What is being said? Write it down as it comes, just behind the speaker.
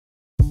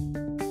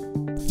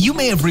You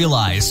may have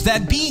realized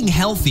that being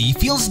healthy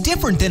feels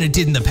different than it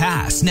did in the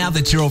past now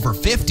that you're over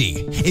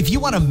 50. If you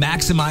want to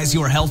maximize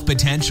your health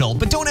potential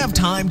but don't have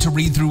time to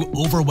read through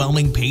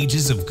overwhelming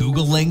pages of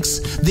Google links,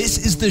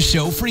 this is the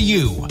show for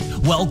you.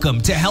 Welcome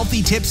to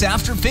Healthy Tips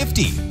After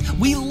 50.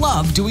 We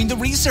love doing the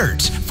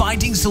research,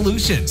 finding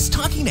solutions,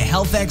 talking to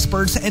health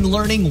experts, and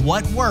learning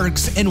what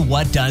works and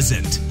what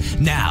doesn't.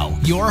 Now,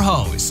 your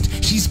host.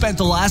 She spent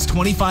the last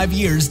 25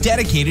 years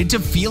dedicated to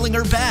feeling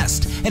her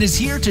best and is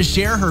here to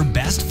share her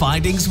best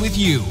findings with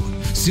you,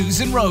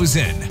 Susan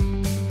Rosen.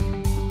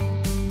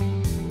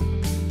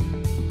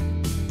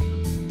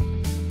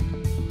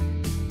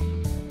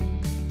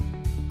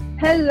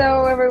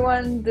 Hello,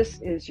 everyone.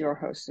 This is your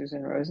host,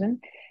 Susan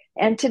Rosen.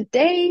 And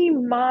today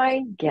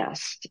my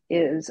guest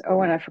is,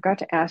 and I forgot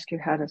to ask you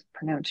how to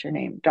pronounce your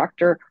name,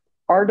 Dr.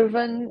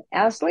 Ardavan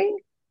Aslie?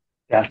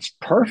 That's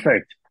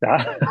perfect.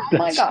 Oh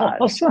my God.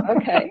 Awesome.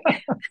 Okay.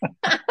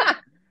 That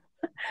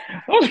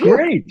was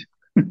great.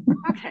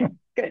 Okay,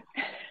 good.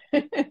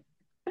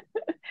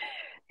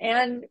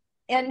 And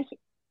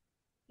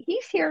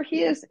he's here.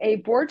 He is a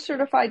board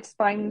certified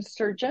spine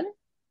surgeon.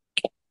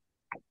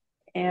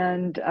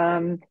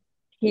 And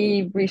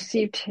he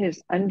received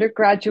his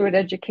undergraduate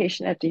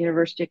education at the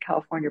University of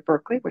California,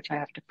 Berkeley, which I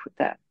have to put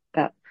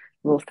that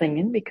little thing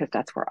in because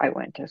that's where I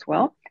went as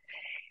well.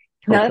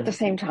 Okay. Not at the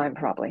same time,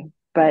 probably.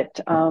 But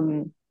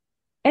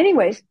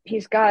anyways,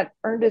 he's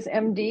earned his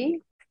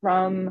MD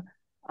from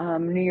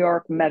New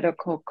York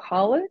Medical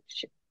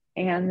College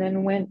and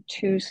then went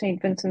to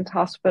St. Vincent's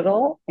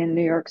Hospital in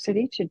New York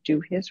City to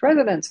do his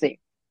residency.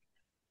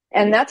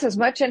 And that's as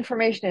much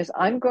information as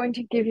I'm going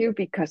to give you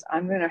because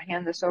I'm going to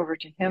hand this over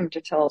to him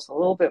to tell us a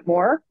little bit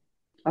more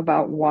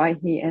about why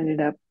he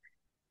ended up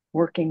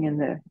working in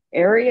the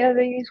area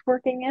that he's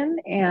working in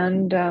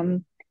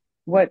and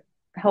what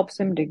helps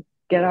him to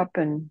get up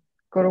and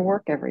go to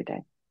work every day.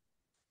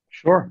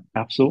 Sure,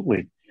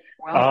 absolutely.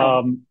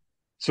 Welcome.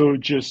 So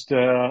just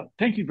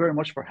thank you very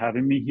much for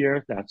having me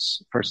here. That's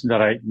the first thing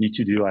that I need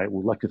to do. I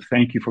would like to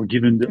thank you for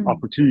giving the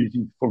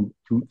opportunity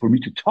for me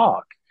to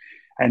talk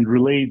and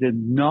relay the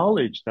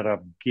knowledge that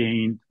I've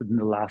gained within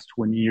the last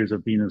 20 years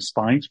of being a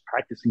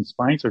practicing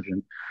spine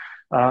surgeon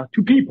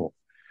to people.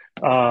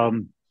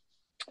 One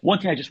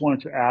thing I just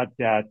wanted to add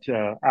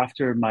that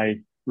after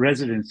my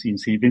residency in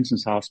St.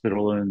 Vincent's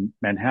Hospital in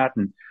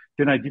Manhattan,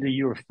 then I did a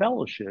year of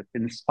fellowship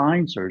in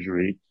spine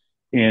surgery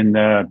in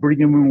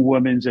Brigham and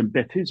Women's and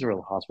Beth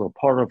Israel Hospital,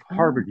 part of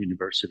Harvard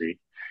University.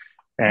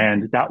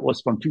 And that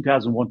was from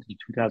 2001 to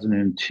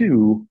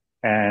 2002.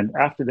 And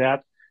after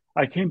that,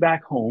 I came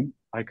back home.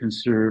 I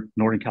consider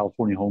Northern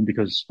California home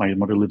because my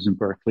mother lives in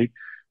Berkeley.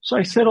 So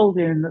I settled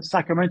in the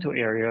Sacramento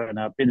area, and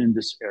I've been in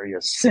this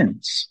area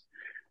since.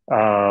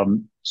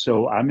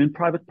 So I'm in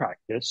private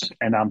practice,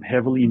 and I'm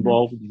heavily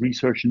involved with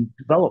research and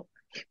development.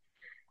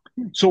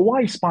 So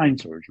why spine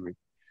surgery?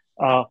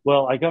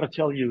 Well, I got to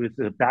tell you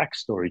the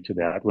backstory to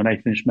that. When I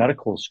finished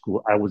medical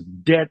school, I was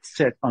dead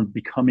set on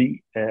becoming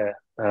a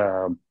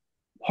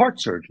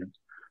heart surgeon.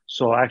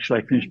 So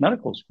actually, I finished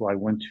medical school. I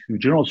went to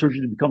general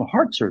surgery to become a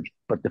heart surgeon.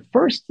 But the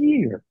first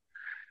year,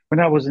 when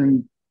I was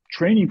in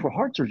training for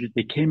heart surgery,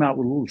 they came out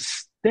with little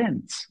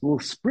stents, little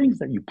springs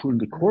that you put in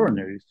the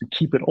coronaries to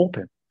keep it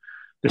open.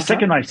 The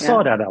second I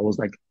saw that, I was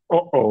like,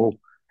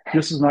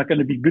 this is not going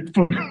to be good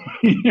for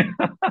me.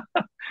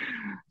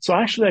 So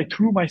actually, I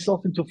threw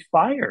myself into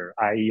fire.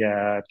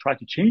 I tried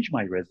to change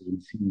my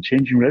residency, and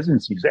changing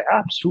residencies are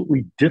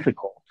absolutely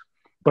difficult.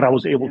 But I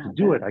was able to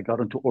do it. I got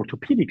into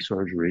orthopedic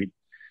surgery.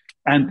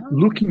 And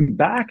looking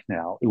back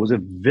now, it was a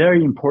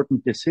very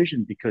important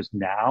decision because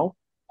now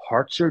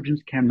heart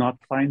surgeons cannot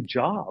find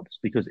jobs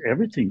because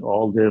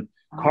all the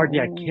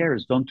cardiac care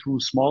is done through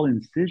small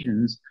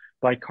incisions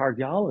by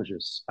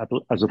cardiologists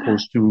as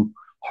opposed to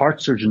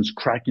heart surgeons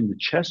cracking the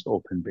chest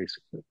open,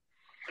 basically.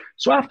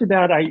 So after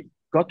that, I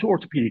got to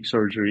orthopedic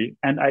surgery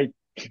and I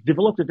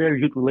developed a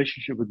very good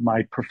relationship with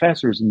my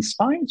professors in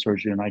spine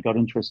surgery, and I got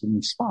interested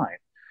in spine.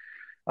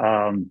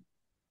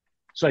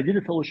 So I did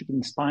a fellowship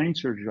in spine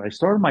surgery. I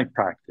started my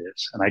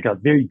practice and I got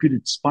very good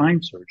at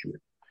spine surgery.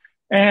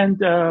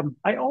 And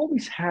I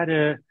always had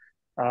a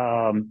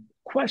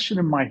question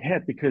in my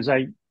head because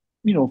I,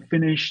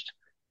 finished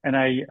and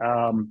I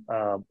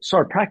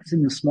started practicing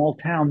in a small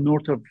town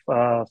north of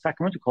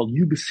Sacramento called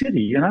Yuba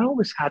City. And I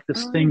always had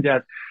this thing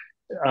that,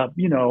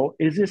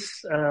 is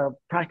this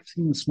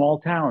practicing in a small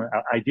town?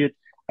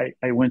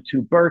 I went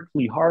to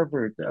Berkeley,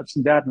 Harvard, that's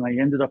and that, and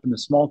I ended up in a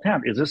small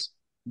town. Is this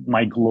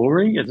my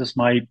glory? Is this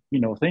my,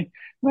 thing?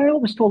 And I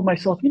always told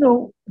myself, it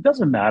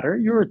doesn't matter.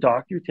 You're a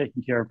doctor, you're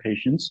taking care of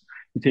patients.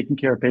 You're taking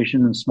care of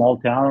patients in a small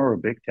town or a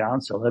big town,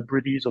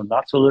 celebrities or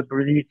not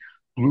celebrity,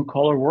 blue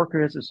collar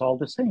workers. It's all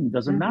the same. It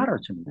doesn't matter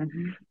to me.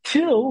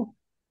 Till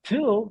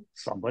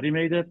somebody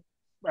made it.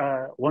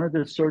 One of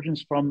the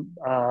surgeons from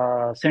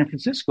San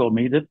Francisco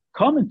made a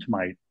comment to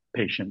my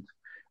patient.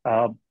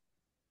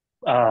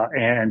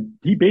 And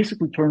he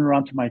basically turned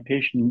around to my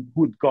patient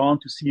who had gone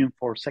to see him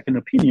for a second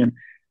opinion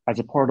as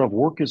a part of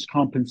workers'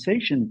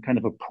 compensation kind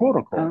of a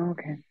protocol. Oh,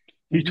 okay.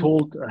 He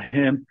told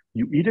him,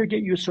 you either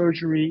get your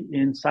surgery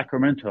in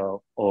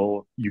Sacramento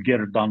or you get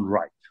it done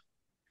right.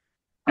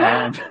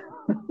 And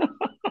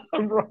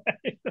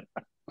right.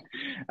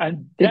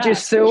 And did you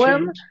sue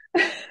him?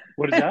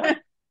 What is that?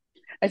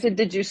 I said,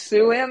 did you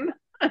sue him?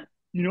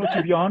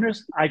 To be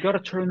honest, I got to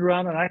turn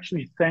around and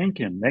actually thank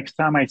him. Next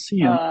time I see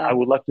him, I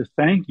would like to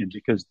thank him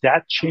because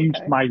that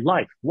changed my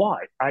life.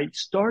 Why? I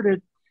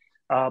started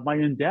my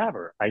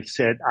endeavor. I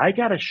said, I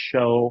got to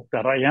show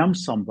that I am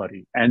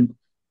somebody. And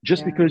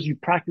just because you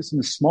practice in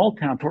a small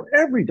town, for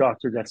every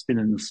doctor that's been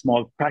in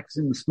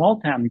practicing in a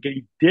small town and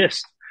getting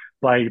dissed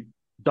by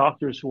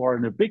doctors who are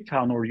in a big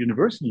town or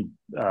university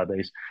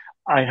base,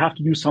 I have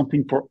to do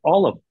something for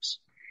all of us.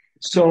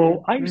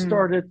 So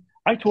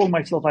I told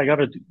myself I got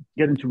to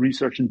get into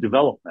research and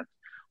development.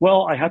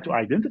 Well, I had to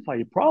identify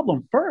a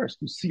problem first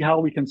to see how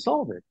we can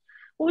solve it.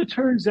 Well, it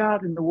turns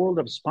out in the world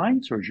of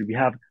spine surgery, we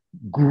have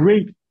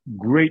great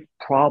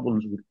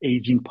problems with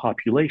aging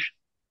population.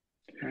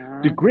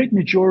 The great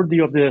majority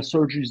of the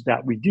surgeries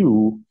that we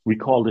do, we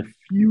call the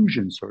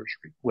fusion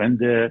surgery. When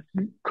the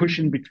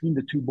cushion between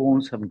the two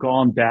bones have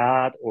gone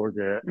bad or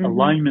the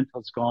alignment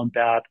has gone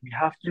bad, we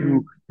have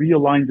to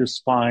realign the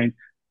spine,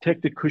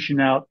 take the cushion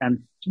out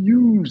and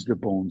fuse the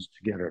bones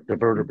together, the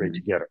vertebrae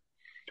together.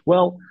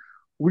 Well,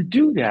 we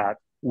do that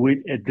with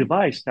a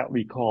device that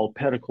we call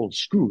pedicle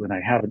screw, and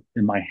I have it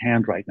in my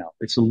hand right now.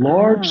 It's a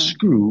large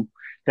screw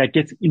that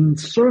gets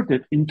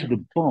inserted into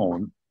the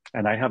bone,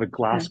 and I have a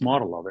glass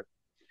model of it.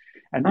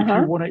 And if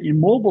you want to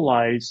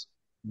immobilize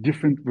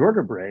different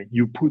vertebrae,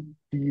 you put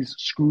these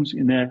screws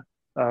in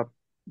a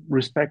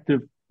respective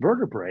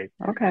vertebrae.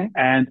 Okay.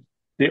 And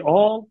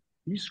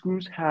these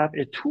screws have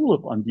a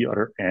tulip on the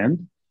other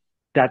end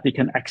that they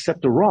can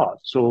accept the rod.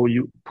 So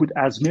you put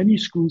as many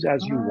screws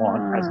as you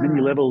want, as many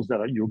levels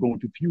that you're going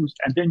to fuse,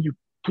 and then you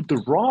put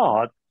the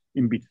rod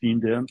in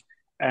between them,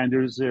 and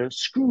there's a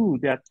screw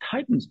that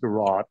tightens the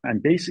rod,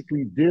 and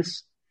basically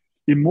this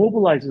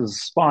immobilizes the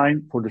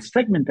spine for the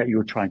segment that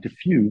you're trying to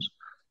fuse,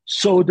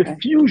 so the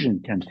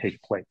fusion can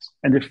take place.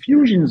 And the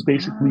fusion is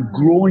basically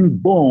growing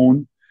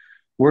bone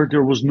where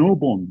there was no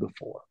bone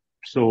before.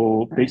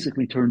 So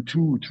basically turn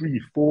 2,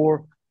 3,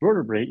 4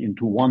 vertebrae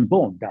into one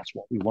bone. That's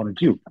what we want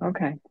to do.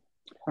 Okay.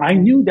 I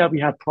knew that we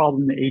had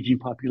problem in the aging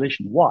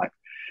population. Why?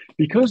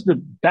 Because the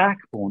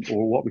backbone,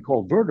 or what we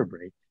call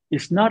vertebrae,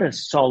 is not a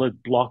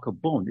solid block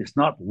of bone. It's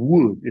not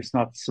wood. It's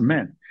not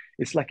cement.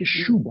 It's like a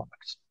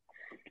shoebox.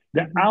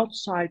 The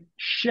outside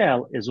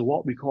shell is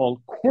what we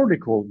call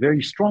cortical,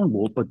 very strong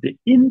bone, but the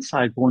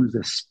inside bone is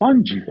a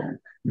spongy bone,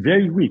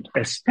 very weak,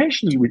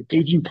 especially with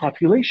aging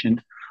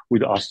population,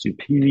 with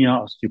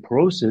osteopenia,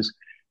 osteoporosis.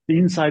 The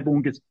inside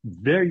bone gets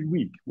very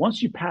weak.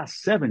 Once you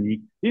pass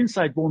 70, the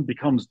inside bone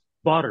becomes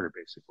butter,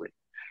 basically.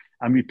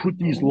 And we put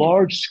these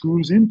large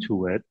screws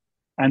into it,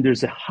 and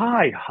there's a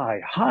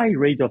high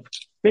rate of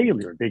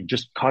failure. They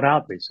just cut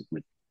out,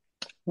 basically.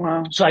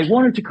 Wow. So I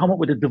wanted to come up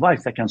with a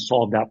device that can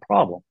solve that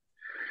problem.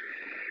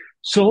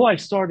 So I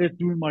started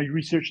doing my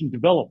research and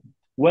development.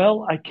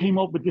 Well, I came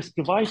up with this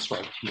device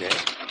right here.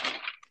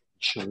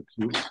 Show it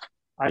to you.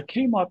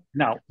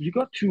 Now you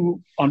got to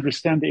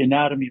understand the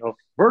anatomy of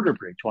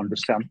vertebrae to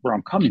understand where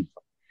I'm coming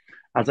from.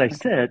 As I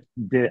said,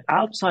 the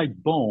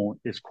outside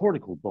bone is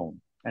cortical bone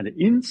and the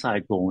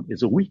inside bone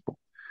is a weak bone.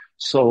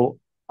 So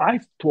I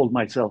told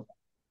myself,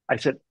 I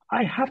said,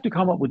 I have to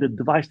come up with a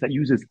device that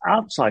uses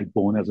outside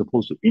bone as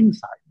opposed to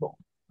inside bone.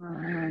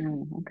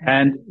 Okay.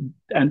 And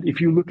if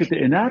you look at the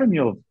anatomy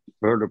of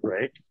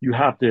vertebrae, you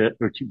have the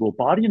vertebral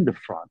body in the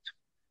front,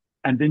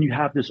 and then you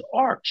have this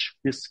arch,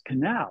 this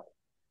canal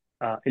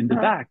in the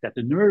back that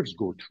the nerves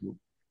go through.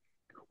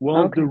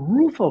 Well, the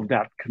roof of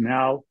that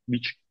canal,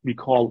 which we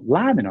call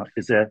lamina,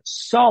 is a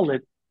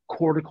solid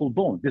cortical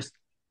bone. This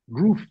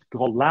roof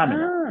called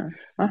lamina.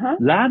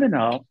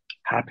 Lamina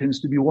happens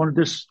to be one of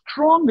the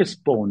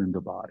strongest bone in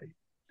the body.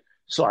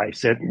 So I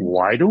said,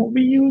 why don't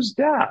we use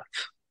that?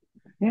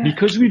 Yeah.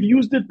 Because we've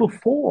used it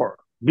before.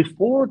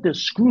 Before the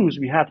screws,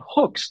 we had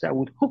hooks that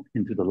would hook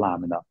into the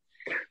lamina.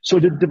 So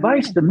the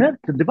device, the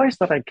device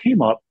that I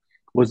came up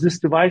was this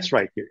device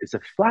right here. It's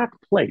a flat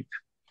plate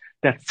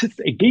that sits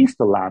against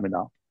the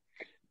lamina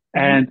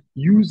and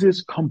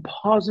uses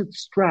composite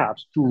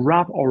straps to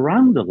wrap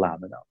around the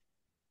lamina.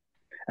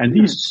 And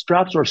these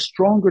straps are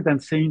stronger than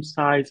same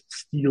size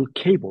steel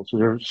cable. So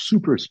they're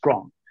super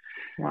strong.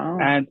 Wow.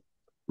 And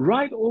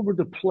right over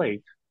the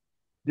plate,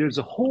 there's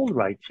a hole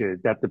right here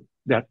that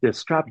the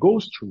strap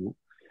goes through.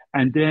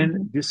 And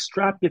then this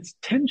strap gets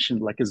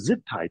tensioned like a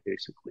zip tie,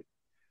 basically.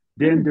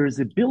 Then there's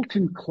a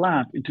built-in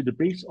clamp into the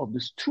base of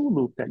this tool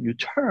loop that you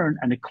turn,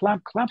 and the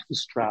clamp clamps the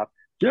strap.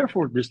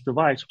 Therefore, this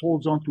device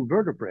holds on to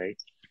vertebrae,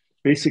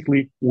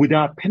 basically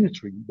without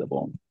penetrating the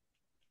bone.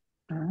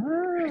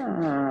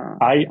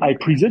 I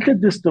presented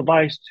this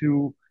device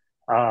to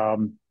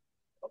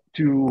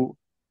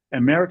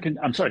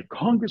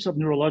Congress of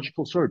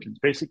Neurological Surgeons,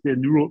 basically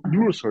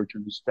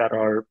neurosurgeons that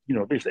are,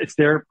 it's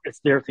their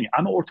thing.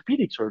 I'm an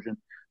orthopedic surgeon,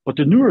 but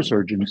the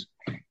neurosurgeons,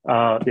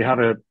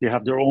 they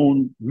have their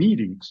own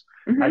meetings.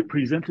 I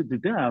presented to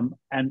them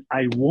and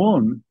I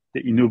won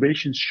the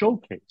Innovation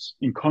Showcase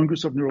in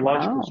Congress of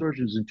Neurological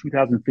Surgeons in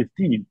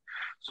 2015.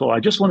 So I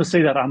just want to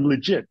say that I'm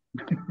legit.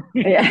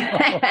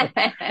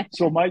 Yeah.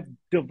 So my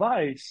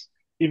device,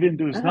 even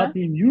though it's not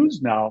being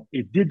used now,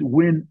 it did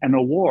win an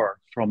award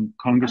from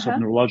Congress of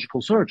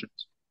Neurological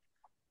Surgeons.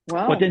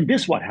 Wow. But then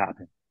this what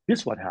happened.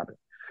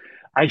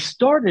 I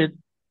started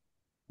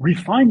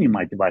refining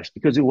my device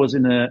because it was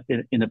in a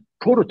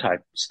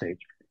prototype stage.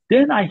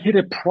 Then I hit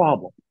a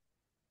problem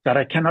that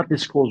I cannot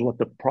disclose what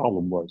the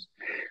problem was.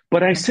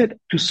 But I said,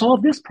 to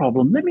solve this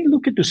problem, let me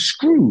look at the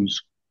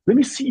screws. Let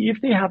me see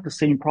if they have the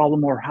same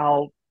problem or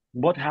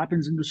what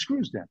happens in the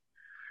screws then.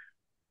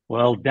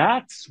 Well,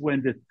 that's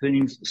when the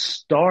things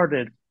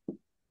started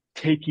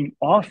taking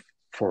off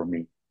for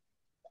me.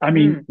 I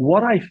mean,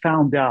 what I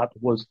found out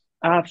was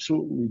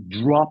absolutely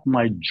dropped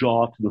my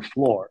jaw to the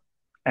floor.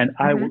 And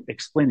I will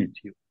explain it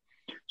to you.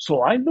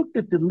 So I looked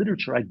at the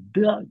literature. I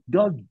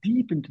dug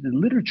deep into the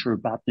literature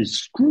about these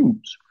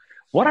screws.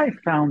 What I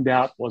found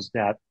out was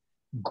that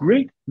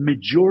great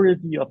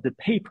majority of the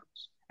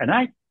papers, and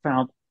I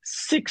found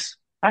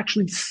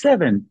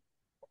 7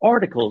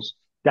 articles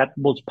that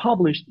was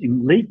published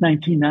in late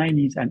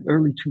 1990s and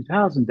early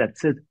 2000s that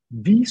said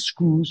these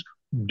screws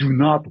do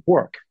not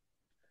work.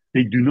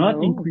 They do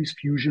not increase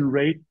fusion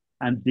rate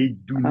and they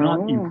do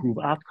not improve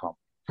outcome.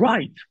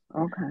 Right.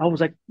 Okay. I was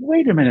like,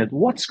 wait a minute,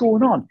 what's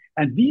going on?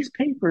 And these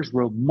papers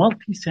were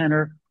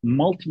multi-center,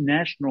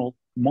 multinational,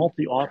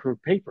 multi-author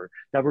paper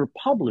that were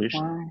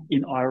published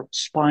in our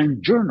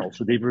spine journal.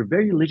 So they were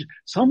very legit.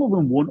 Some of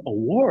them won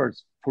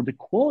awards for the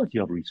quality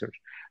of research.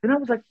 And I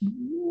was like,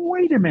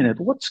 wait a minute,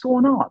 what's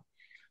going on?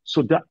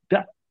 So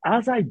that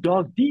as I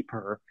dug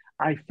deeper,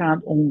 I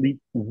found only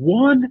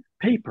one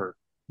paper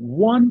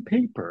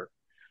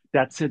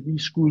that said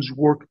these screws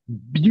work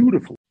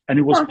beautifully. And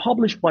it was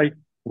published by,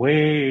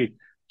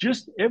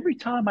 just every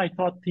time I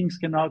thought things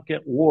cannot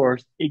get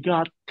worse, it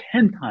got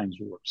 10 times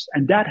worse.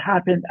 And that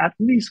happened at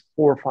least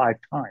 4 or 5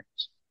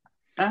 times.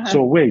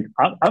 So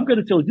I'm going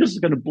to tell you, this is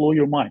going to blow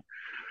your mind.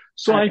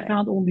 So I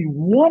found only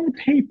one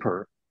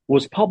paper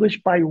was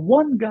published by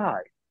one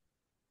guy,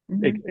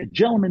 a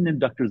gentleman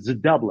named Dr.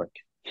 Zdeblik.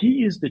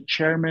 He is the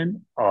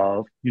chairman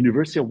of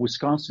University of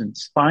Wisconsin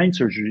spine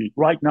surgery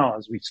right now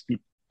as we speak.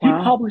 He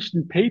published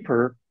a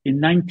paper in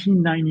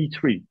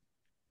 1993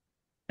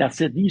 that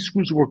said these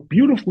screws work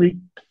beautifully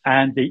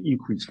and they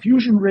increase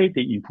fusion rate,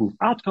 they improve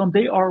outcome,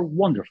 they are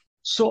wonderful.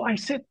 So I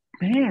said,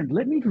 man,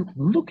 let me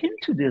look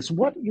into this.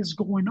 What is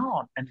going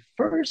on? And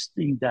first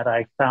thing that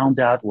I found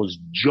out was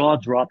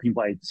jaw-dropping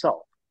by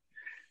itself.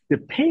 The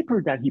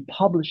paper that he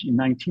published in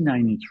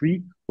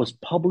 1993 was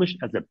published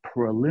as a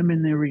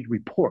preliminary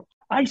report.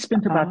 I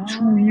spent about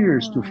 2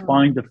 years to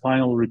find the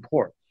final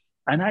report,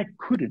 and I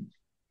couldn't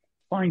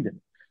find it.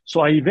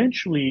 So I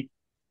eventually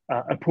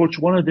approached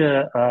one of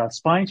the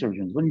spine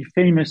surgeons, one of the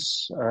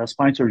famous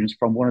spine surgeons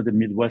from one of the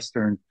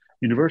Midwestern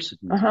universities.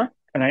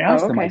 And I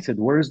asked him, I said,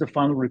 where is the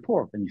final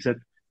report? And he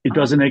said, it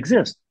doesn't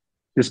exist.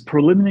 This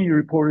preliminary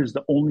report is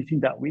the only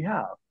thing that we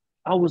have.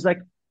 I was like,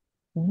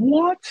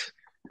 what?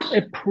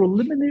 A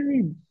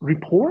preliminary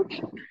report?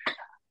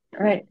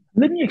 Right.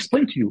 Let me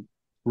explain to you.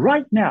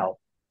 Right now,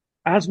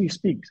 as we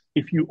speak,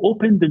 if you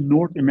open the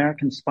North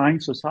American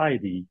Spine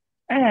Society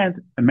and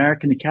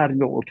American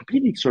Academy of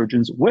Orthopedic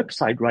Surgeons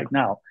website right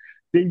now,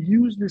 they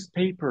use this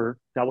paper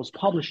that was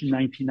published in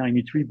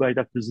 1993 by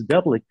Dr.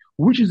 Zdeblik,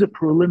 which is a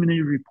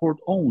preliminary report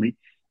only,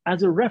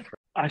 as a reference.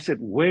 I said,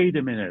 wait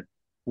a minute,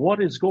 what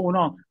is going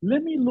on?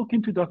 Let me look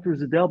into Dr.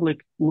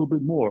 Zdeblik a little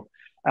bit more.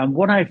 And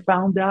when I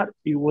found out,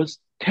 it was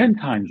 10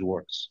 times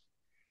worse.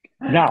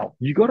 Now,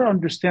 you got to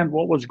understand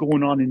what was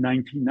going on in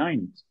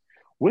 1990s.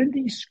 When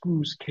these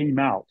screws came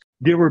out,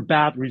 there were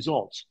bad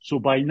results. So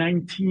by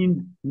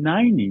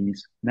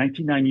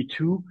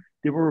 1992,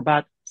 there were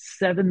about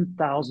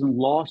 7,000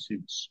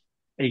 lawsuits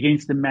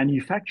against the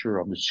manufacturer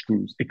of the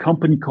screws, a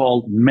company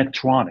called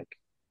Medtronic,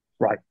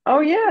 right? Oh,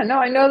 yeah. No,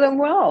 I know them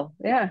well.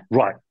 Yeah.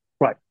 Right.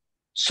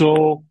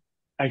 So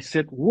I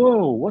said,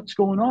 whoa, what's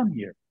going on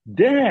here?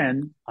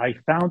 Then I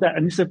found out,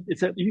 and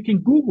it's a you can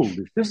Google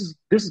this.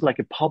 This is like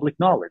a public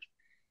knowledge.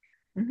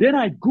 Then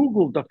I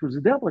Googled Dr.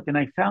 Zdeblik and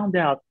I found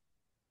out.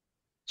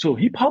 So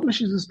he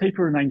publishes this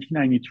paper in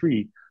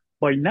 1993.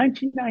 By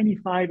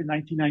 1995 and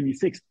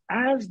 1996,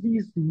 as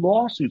these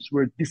lawsuits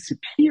were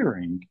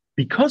disappearing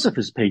because of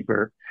his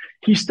paper,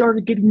 he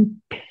started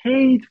getting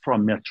paid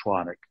from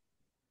Medtronic.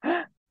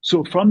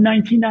 So from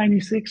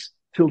 1996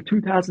 till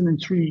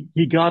 2003,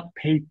 he got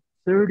paid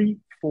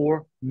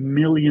 $34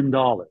 million.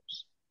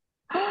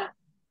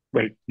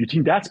 Wait, you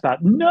think that's bad?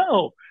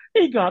 No,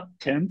 he got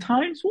 10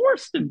 times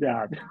worse than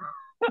that.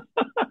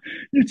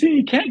 You think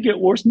it can't get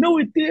worse? No,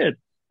 it did.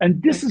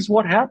 And this is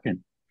what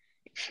happened.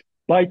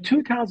 By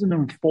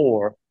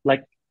 2004,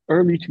 like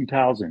early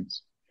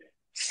 2000s,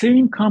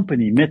 same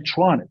company,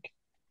 Medtronic,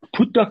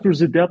 put Dr.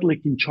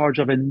 Zdeblik in charge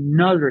of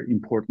another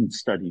important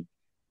study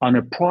on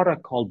a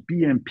product called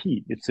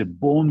BMP. It's a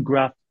bone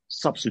graft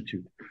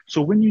substitute.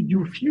 So when you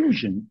do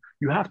fusion,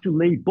 you have to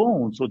lay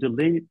bone so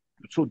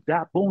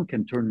that bone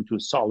can turn into a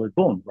solid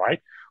bone, right?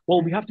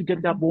 Well, we have to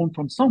get that bone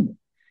from somewhere.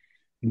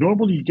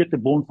 Normally, you get the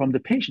bone from the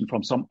patient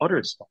from some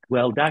other spot.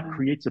 Well, that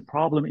creates a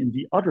problem in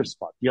the other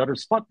spot. The other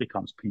spot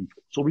becomes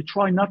painful. So we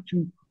try not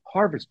to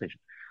harvest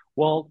patient.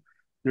 Well,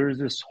 there's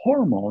this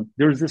hormone,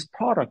 there's this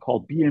product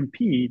called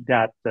BMP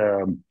that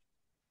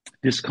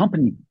this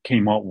company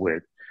came up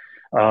with,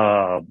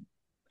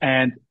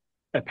 and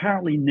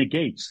apparently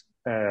negates,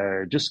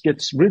 just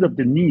gets rid of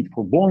the need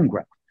for bone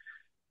graft.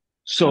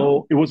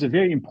 So it was a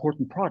very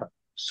important product.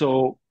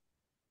 So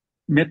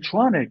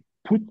Medtronic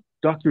put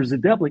Dr.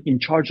 Zedeblik in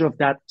charge of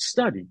that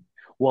study.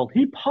 Well,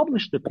 he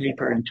published the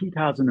paper in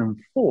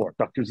 2004.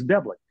 Dr.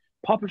 Zedeblik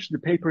published the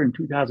paper in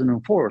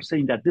 2004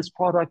 saying that this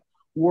product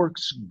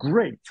works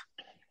great,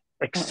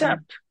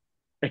 except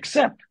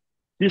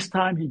this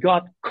time he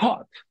got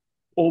caught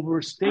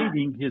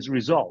overstating his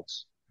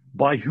results.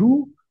 By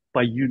who?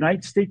 By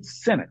United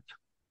States Senate.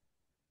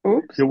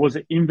 Oops. There was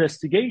an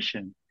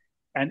investigation,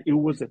 and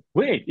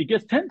it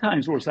gets 10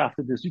 times worse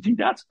after this. You think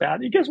that's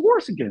bad? It gets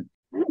worse again.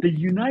 The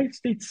United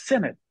States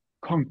Senate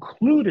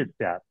concluded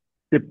that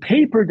the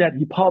paper that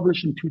he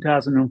published in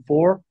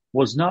 2004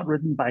 was not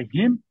written by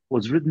him,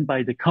 was written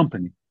by the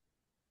company.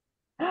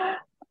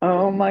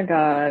 Oh my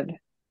God.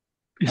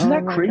 Isn't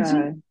that crazy?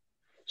 God.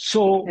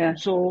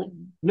 So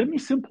let me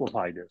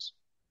simplify this.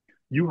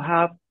 You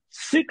have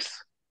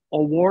 6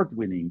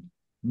 award-winning,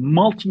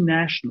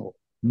 multinational,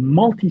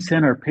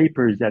 multi-center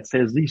papers that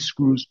says these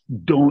screws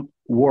don't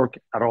work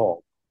at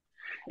all.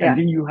 And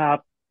then you have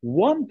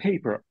one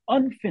paper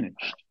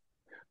unfinished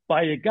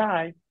by a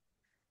guy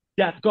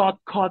that got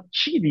caught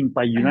cheating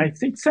by United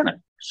States Senate.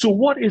 So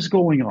what is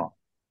going on?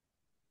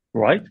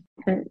 Right?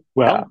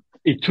 Well,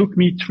 it took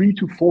me 3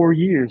 to 4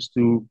 years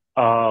to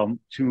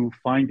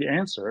find the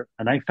answer,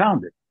 and I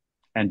found it.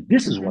 And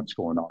this is what's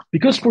going on.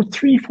 Because for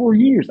 3-4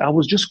 years, I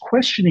was just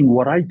questioning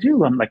what I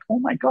do. I'm like, oh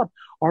my God,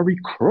 are we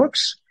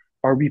crooks?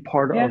 Are we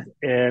part of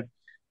a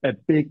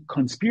big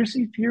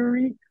conspiracy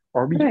theory?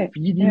 Are we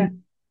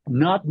feeding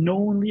not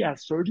knowingly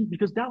as surgeons?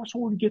 Because that's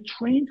what we get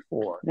trained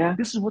for.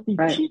 This is what they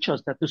teach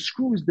us, that the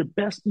screw is the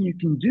best thing you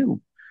can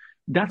do.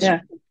 That's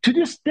to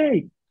this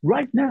day,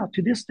 right now,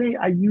 to this day,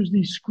 I use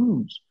these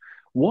screws.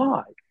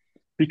 Why?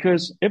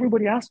 Because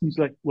everybody asks me, it's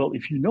like, well,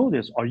 if you know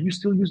this, are you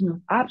still using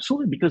them?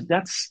 Absolutely, because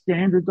that's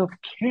standard of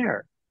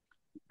care.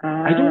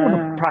 I don't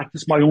want to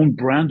practice my own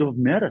brand of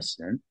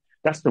medicine.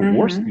 That's the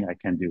worst thing I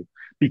can do.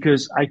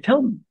 Because I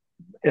tell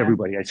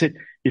everybody, I said,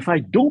 if I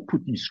don't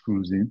put these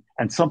screws in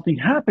and something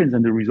happens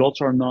and the results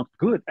are not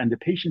good and the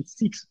patient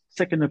seeks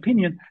second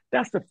opinion,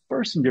 that's the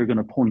first thing they're going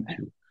to point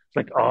to. It's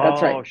like, oh,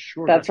 that's right.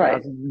 Sure. That's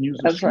right.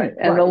 That's right.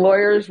 And the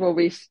lawyers will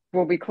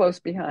be close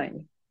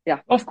behind.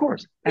 Yeah, of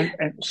course.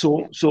 And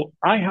so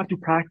I have to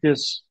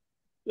practice,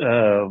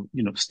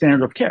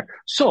 standard of care.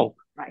 So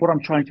what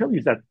I'm trying to tell you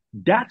is that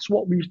that's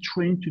what we're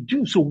trained to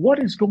do. So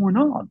what is going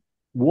on?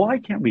 Why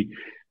can't we?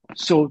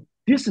 So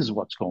this is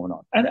what's going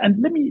on.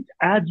 And let me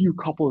add you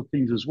a couple of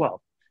things as well.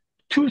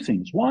 2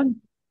 things. One,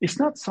 it's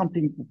not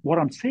something, what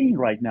I'm saying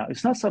right now,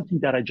 it's not something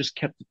that I just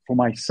kept for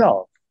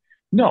myself.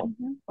 No.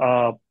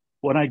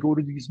 When I go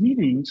to these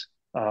meetings,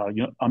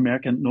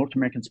 North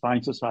American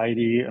Spine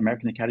Society,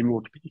 American Academy of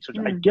Orthopedic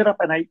Surgery, I get up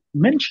and I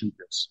mention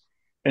this.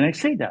 And I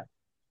say that.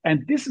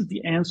 And this is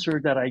the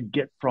answer that I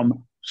get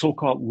from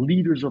so-called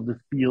leaders of the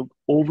field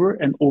over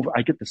and over.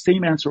 I get the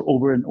same answer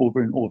over and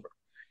over and over.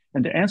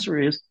 And the answer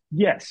is,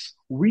 yes,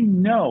 we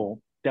know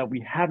that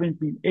we haven't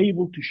been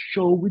able to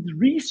show with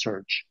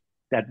research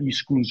that these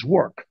screws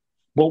work.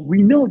 But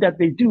we know that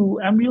they do,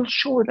 and we'll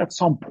show it at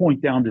some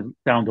point down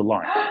the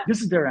line.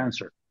 This is their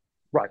answer.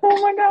 Right.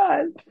 Oh my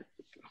God.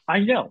 I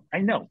know.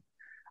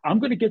 I'm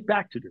going to get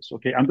back to this.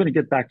 Okay. I'm going to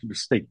get back to the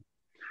statement.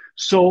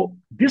 So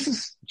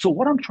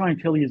what I'm trying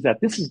to tell you is that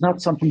this is not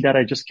something that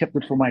I just kept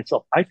it for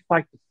myself. I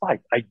fight the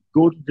fight. I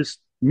go to these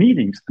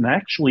meetings, and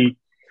actually,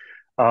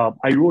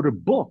 I wrote a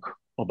book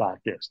about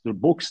this. The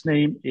book's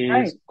name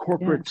is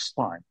Corporate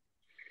Spine.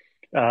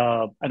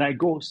 And I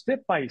go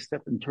step by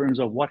step in terms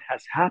of what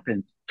has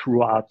happened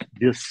throughout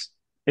this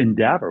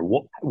endeavor.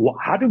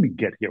 How did we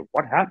get here?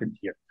 What happened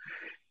here?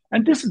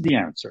 And this is the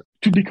answer.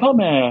 To become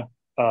a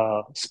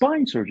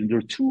spine surgeon, there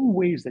are 2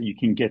 ways that you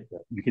can get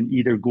there. You can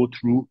either go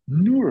through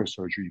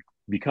neurosurgery,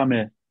 become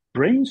a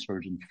brain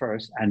surgeon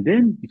first, and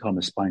then become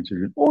a spine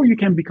surgeon, or you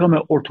can become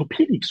an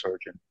orthopedic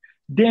surgeon,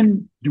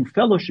 then do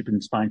fellowship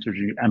in spine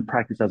surgery and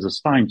practice as a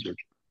spine surgeon.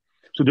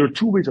 So there are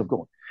 2 ways of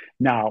going.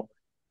 Now,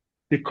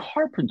 the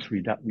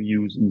carpentry that we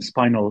use in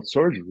spinal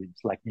surgeries,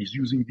 like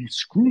using these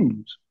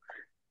screws,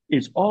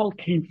 all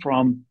came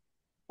from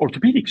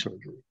orthopedic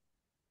surgery.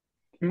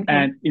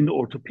 And in the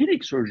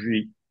orthopedic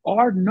surgery,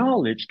 our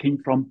knowledge came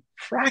from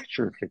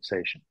fracture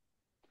fixation.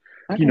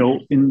 Okay.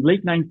 In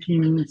late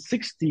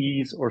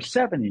 1960s or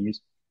 70s,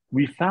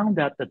 we found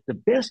that the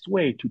best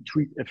way to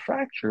treat a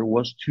fracture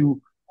was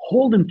to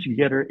hold them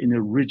together in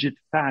a rigid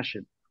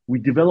fashion. We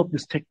developed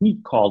this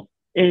technique called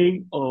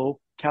AO,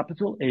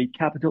 capital A,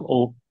 capital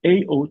O,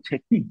 AO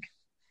technique.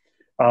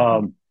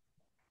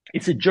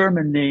 It's a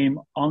German name,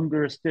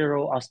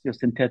 Anglerstero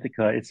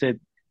Osteosynthetica. It's a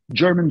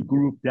German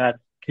group that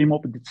came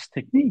up with this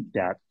technique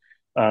that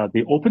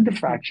they opened the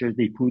fracture,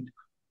 they put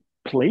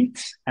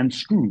plates and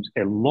screws,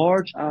 a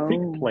large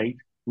thick plate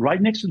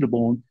right next to the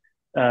bone,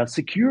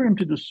 secure him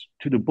to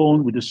the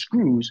bone with the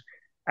screws,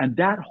 and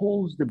that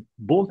holds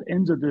both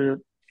ends of the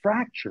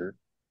fracture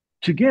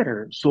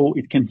together so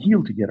it can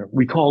heal together.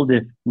 We call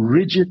it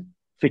rigid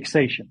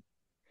fixation.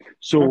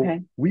 So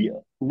and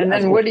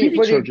then what do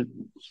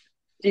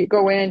you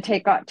go in and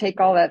take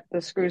all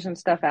the screws and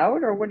stuff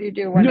out, or what do you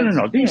do when it's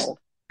healed?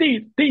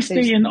 They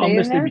stay in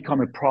unless they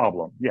become a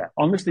problem. Yeah,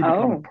 unless they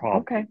become a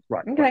problem. Okay.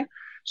 Right. Okay. Right.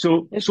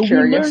 So we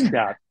learned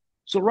that.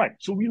 So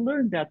we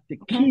learned that the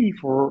key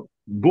for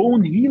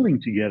bone healing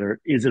together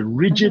is a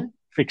rigid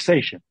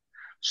fixation.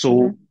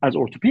 So as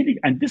orthopedic,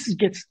 and this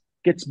gets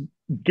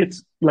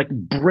like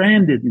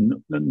branded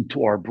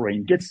into our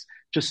brain, gets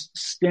just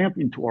stamped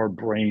into our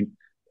brain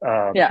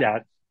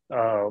that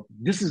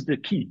this is the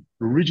key,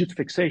 rigid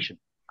fixation.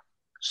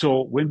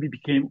 So when we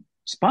became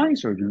spine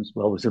surgeons,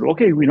 well, we said,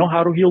 okay, we know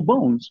how to heal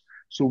bones.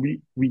 So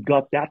we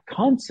got that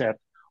concept.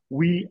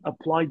 We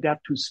applied that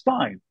to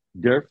spine,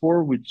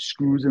 therefore with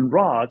screws and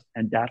rods,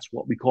 and that's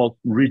what we call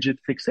rigid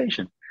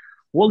fixation.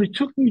 Well, it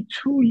took me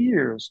 2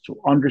 years to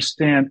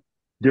understand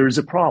there is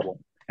a problem,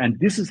 and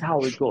this is how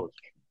it goes.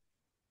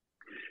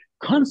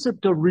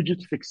 Concept of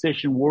rigid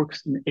fixation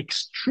works in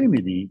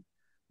extremity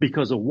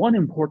because of one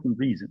important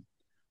reason.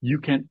 You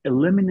can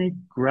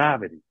eliminate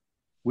gravity.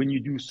 When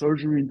you do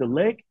surgery in the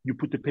leg, you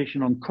put the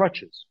patient on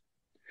crutches.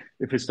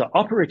 If it's the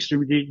upper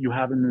extremity, you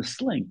have it in a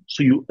sling.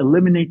 So you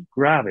eliminate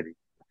gravity.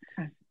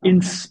 Okay.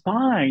 In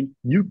spine,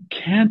 you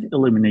can't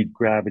eliminate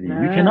gravity.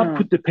 You cannot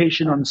put the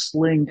patient on a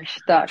sling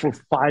for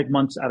 5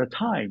 months at a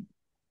time.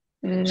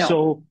 No.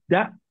 So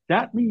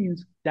that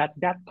means that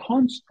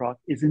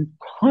construct is in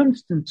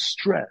constant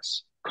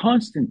stress,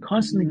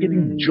 constantly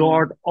getting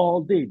jarred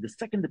all day. The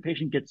second the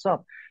patient gets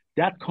up,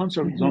 that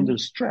construct is under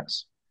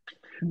stress.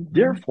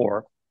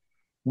 Therefore,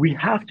 we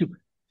have to,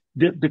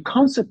 the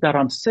concept that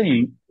I'm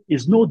saying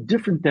is no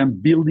different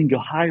than building a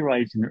high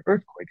rise in an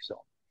earthquake zone.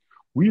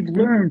 We've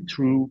learned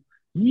through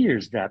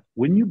years that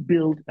when you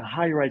build a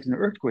high rise in an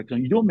earthquake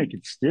zone, you don't make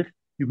it stiff,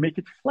 you make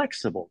it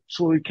flexible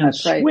so it can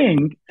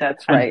swing and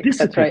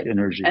dissipate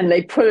energy. And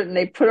they put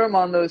them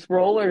on those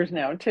rollers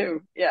now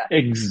too. Yeah.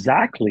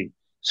 Exactly.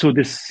 So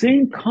the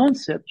same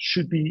concept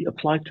should be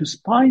applied to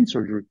spine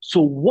surgery.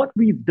 So what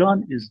we've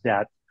done is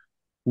that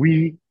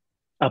we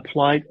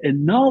applied a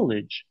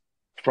knowledge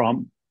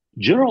from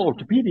general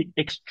orthopedic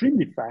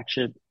extremity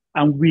fracture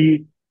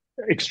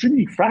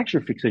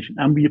fixation,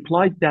 and we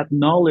applied that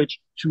knowledge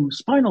to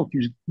spinal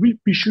fusion. We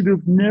should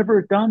have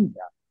never done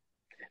that.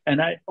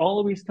 And I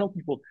always tell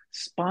people,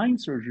 spine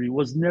surgery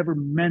was never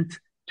meant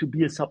to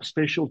be a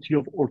subspecialty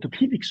of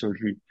orthopedic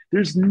surgery.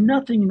 There's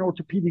nothing in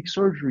orthopedic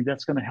surgery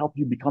that's going to help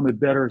you become a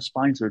better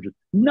spine surgeon.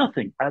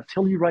 Nothing. I'll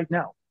tell you right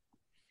now.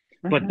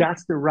 But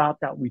that's the route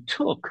that we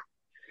took.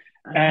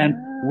 And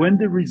when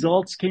the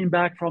results came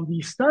back from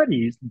these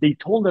studies, they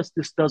told us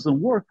this doesn't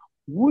work.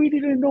 We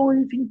didn't know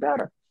anything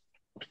better.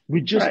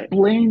 We just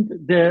blamed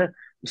the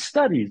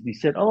studies. They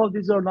said, oh,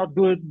 these are not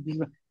good.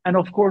 And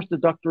of course, the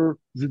Dr.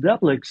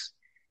 Zdeblik's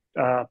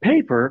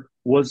paper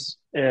was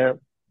a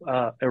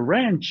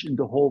wrench in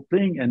the whole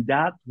thing. And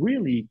that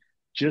really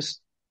just,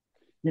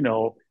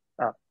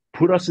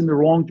 put us in the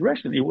wrong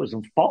direction. It was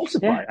a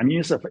falsified. Yeah. I mean,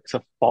 it's a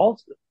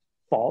false.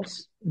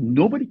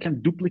 Nobody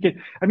can duplicate.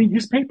 I mean,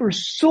 his paper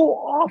is so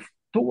off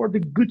toward the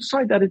good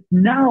side that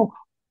now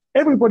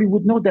everybody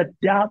would know that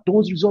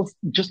those results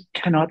just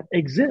cannot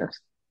exist.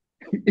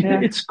 Yeah.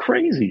 It's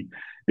crazy.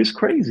 It's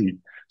crazy.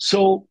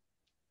 So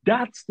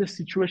that's the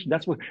situation.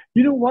 That's what,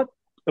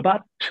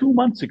 about 2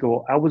 months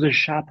ago, I was a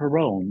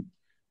chaperone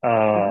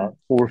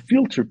for a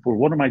field trip for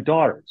one of my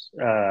daughters.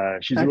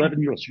 She's 11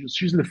 years old.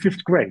 She's in the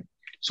 5th grade.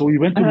 So we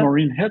went to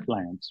Marine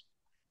Headlands.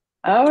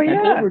 Oh, yeah.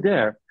 And over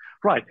there,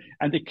 right.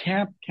 And the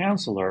camp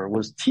counselor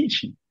was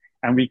teaching,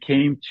 and we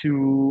came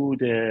to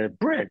the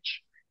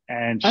bridge,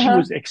 and she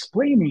was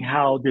explaining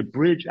how the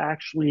bridge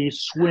actually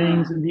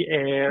swings in the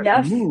air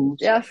and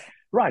moves. Yes.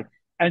 Right.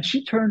 And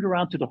she turned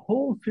around to the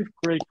whole 5th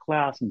grade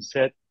class and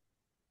said,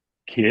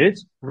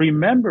 kids,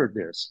 remember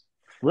this.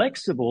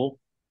 Flexible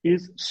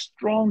is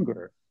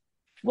stronger.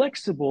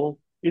 Flexible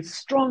is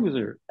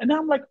stronger. And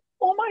I'm like,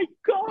 oh my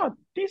God,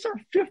 these are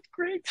 5th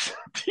grade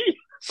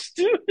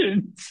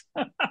students.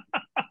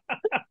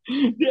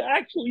 They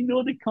actually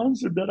know the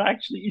concept that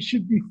actually it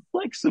should be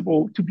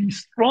flexible to be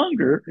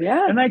stronger.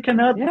 Yeah. And I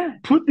cannot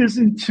put this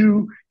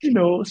into,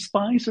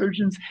 spine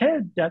surgeon's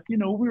head that, we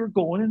were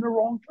going in the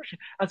wrong direction.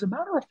 As a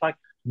matter of fact,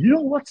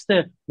 what's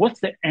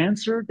the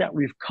answer that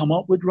we've come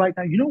up with right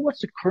now?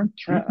 What's the current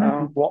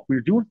treatment of what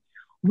we're doing?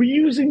 We're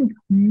using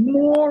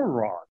more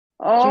rods.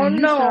 Oh,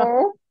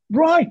 no.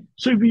 Right.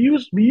 So we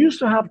used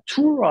to have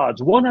 2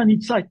 rods, one on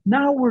each side.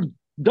 Now we're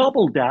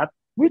double that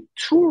with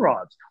 2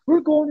 rods.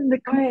 We're going in the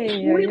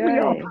completely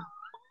up.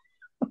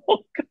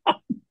 Oh God.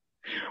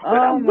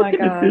 I'm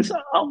looking at this.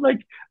 I'm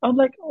like,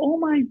 oh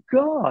my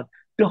God.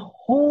 The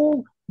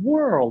whole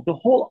world, the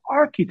whole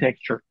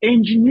architecture,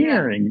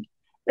 engineering,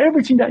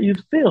 everything that you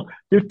feel,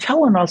 they're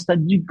telling us that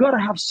you got to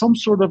have some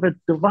sort of a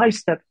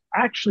device that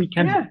actually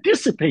can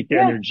dissipate the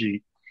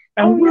energy.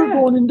 Oh, and we're yeah.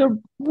 going in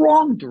the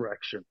wrong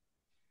direction.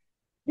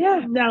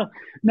 Yeah.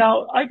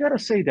 Now I gotta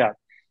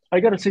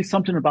say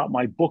something about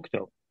my book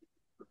though.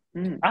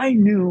 Mm. I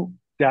knew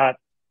that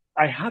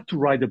I had to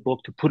write a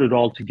book to put it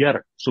all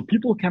together so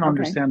people can Okay.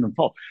 understand and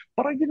follow.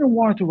 But I didn't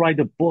want to write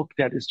a book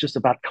that is just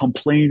about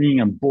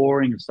complaining and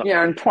boring and stuff.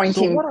 Yeah, and So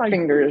pointing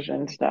fingers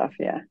and stuff.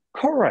 Yeah.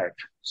 correct.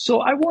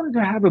 So I wanted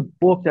to have a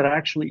book that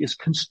actually is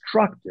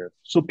constructive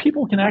so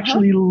people can Uh-huh.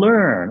 actually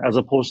learn as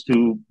opposed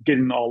to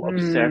getting all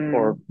upset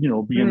or,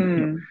 Mm. being.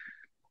 Mm.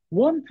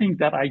 One thing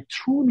that I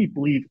truly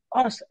believe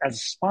us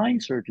as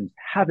spine surgeons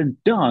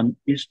haven't done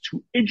is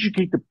to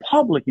educate the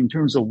public in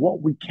terms of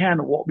what we can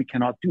and what we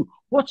cannot do.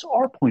 What's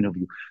our point of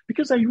view?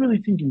 Because I really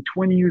think in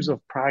 20 years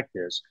of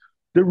practice,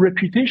 the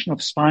reputation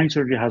of spine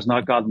surgery has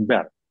not gotten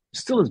better.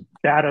 It's still as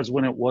bad as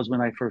when it was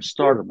when I first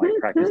started my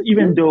practice,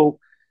 even though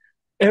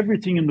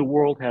everything in the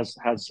world has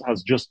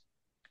just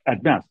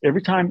advanced.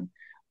 Every time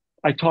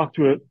I talk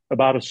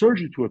about a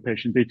surgery to a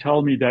patient, they tell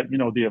me that,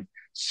 they have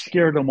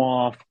scared them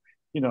off.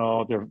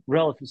 Their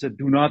relatives said,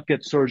 do not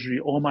get surgery.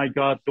 Oh my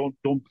God, don't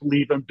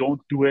believe them.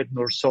 Don't do it.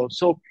 Or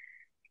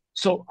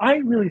so I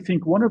really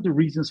think one of the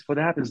reasons for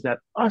that is that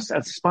us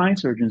as spine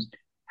surgeons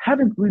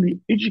haven't really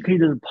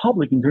educated the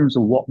public in terms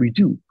of what we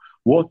do,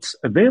 what's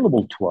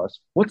available to us,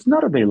 what's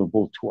not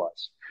available to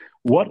us,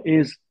 what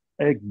is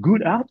a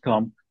good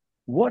outcome,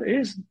 what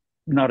is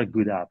not a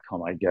good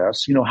outcome, I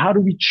guess. How do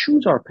we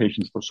choose our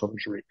patients for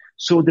surgery?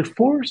 So the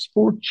first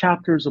four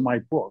chapters of my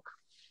book,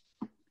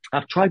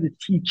 I've tried to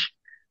teach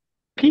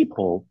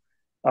people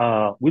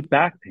with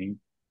back pain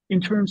in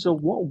terms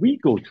of what we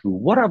go through,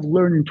 what I've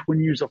learned in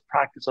 20 years of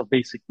practice of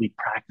basically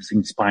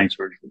practicing spine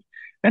surgery.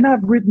 And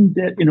I've written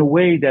that in a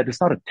way that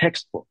it's not a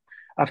textbook.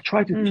 I've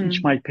tried to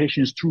teach my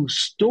patients through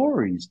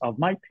stories of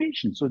my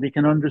patients so they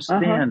can Uh-huh.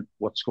 understand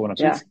what's going on.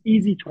 So Yeah. it's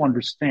easy to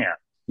understand,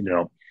 you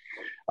know.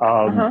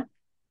 Um, Uh-huh.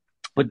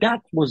 but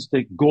that was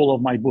the goal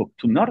of my book,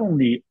 to not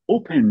only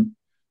open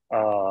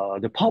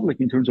the public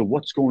in terms of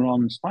what's going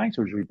on in spine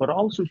surgery, but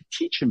also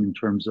teach them in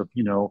terms of,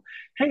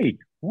 hey,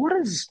 what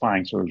is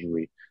spine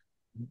surgery?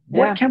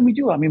 What Yeah. can we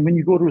do? I mean, when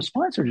you go to a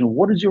spine surgeon,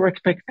 what is your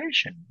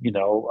expectation? Do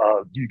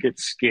you get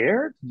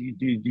scared?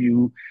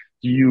 Do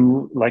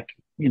you like,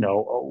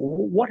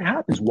 what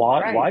happens?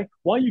 Right.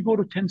 Why you go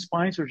to 10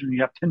 spine surgeons,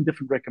 you have 10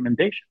 different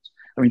recommendations?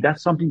 I mean,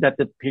 that's something that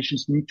the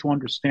patients need to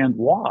understand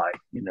why.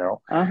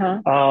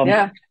 Uh-huh. Um,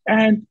 Yeah.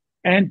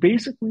 and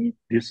basically,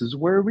 this is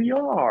where we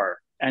are.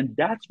 And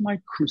that's my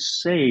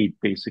crusade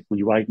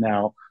basically right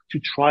now, to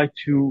try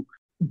to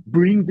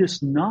bring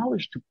this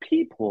knowledge to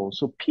people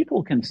so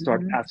people can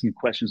start Mm-hmm. asking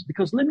questions.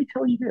 Because let me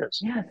tell you this,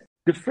 Yes.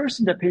 the first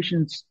thing that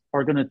patients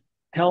are going to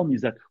tell me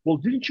is that, well,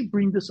 didn't you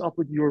bring this up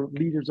with your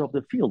leaders of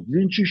the field?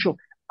 Didn't you show?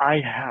 I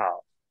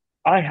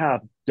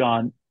have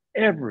done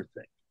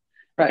everything.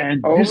 Right.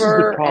 And this is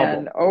the Over problem,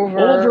 and over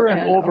over and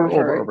and over, over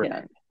over, over.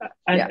 again.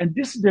 And, Yeah. and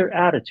this is their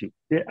attitude.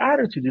 Their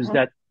attitude is Uh-huh.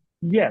 that,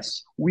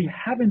 yes, we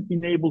haven't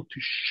been able to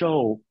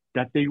show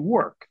that they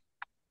work,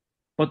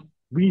 but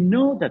we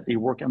know that they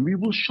work and we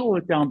will show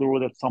it down the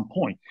road at some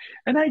point.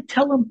 And I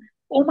tell them,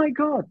 oh my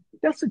God,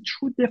 that's a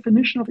true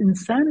definition of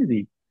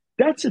insanity.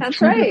 That's a That's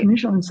true right.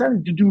 definition of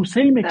insanity, to do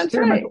same That's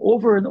experiment right.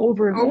 over and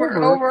over and Over and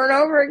over, over and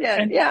over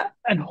again. and Yeah.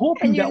 and And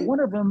hoping that you one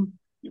of them,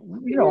 it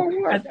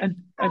won't work.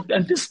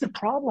 and this is the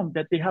problem,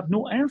 that they have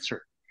no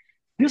answer.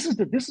 This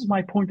is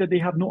my point, that they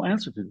have no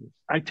answer to this.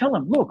 I tell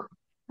them, look,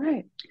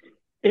 Right.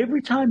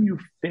 every time you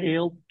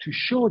fail to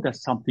show that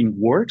something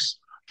works,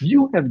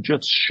 you have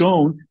just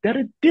shown that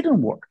it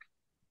didn't work.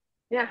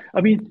 Yeah.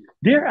 I mean,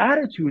 their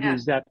attitude Yeah.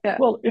 is that, Yeah.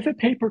 well, if a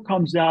paper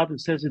comes out and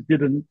says it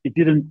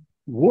didn't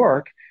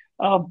work,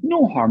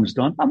 no harm's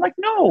done. I'm like,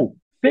 no,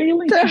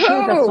 failing To to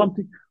show that who?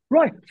 something,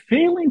 right,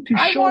 failing to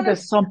I show want that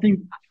to,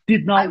 something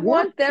did I not work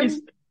want them,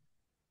 is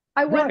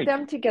I want right,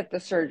 them to get the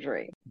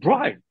surgery.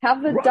 right,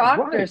 Have the right, right.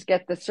 doctors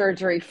get the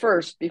surgery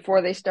first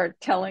before they start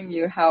telling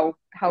you how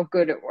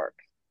good it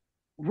works.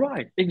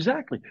 Right,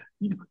 exactly.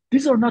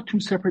 These are not two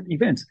separate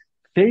events.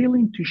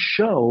 Failing to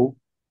show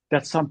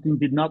that something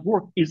did not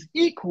work is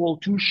equal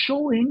to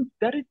showing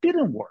that it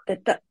didn't work.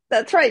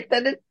 That's right.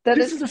 That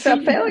This is the it's a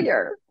same event.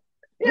 failure.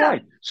 Yeah.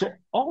 Right. So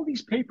all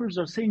these papers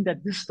are saying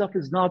that this stuff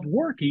is not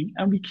working,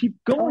 and we keep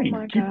Oh going,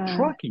 my keep God.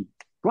 trucking.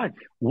 Right.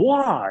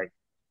 Why?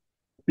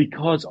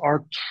 Because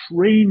our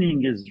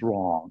training is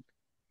wrong.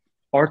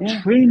 Our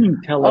Yeah.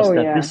 training tell us Oh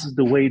that yeah. this is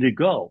the way to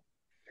go.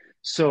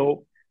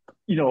 So,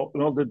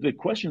 the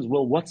question is,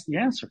 well, what's the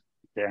answer?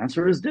 The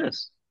answer is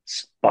this.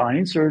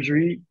 Spine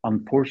surgery,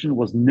 unfortunately,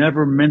 was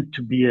never meant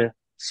to be a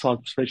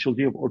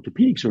subspecialty of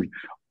orthopedic surgery.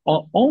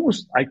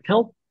 Almost, I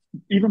tell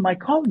even my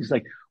colleagues,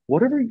 like,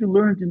 whatever you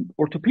learned in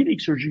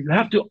orthopedic surgery, you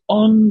have to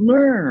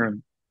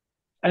unlearn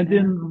and Yeah.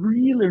 then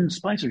relearn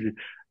spine surgery.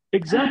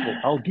 Example,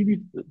 I'll give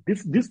you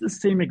this. This is the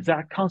same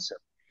exact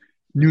concept.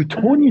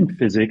 Newtonian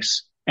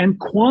physics and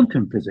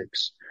quantum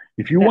physics.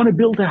 If you Yeah. want to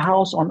build a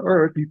house on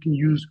Earth, you can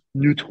use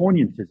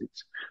Newtonian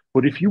physics.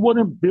 But if you want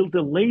to build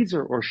a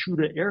laser or shoot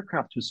an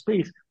aircraft to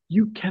space,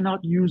 you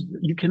cannot do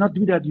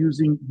that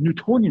using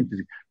Newtonian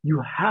physics.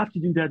 You have to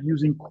do that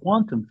using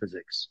quantum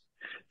physics.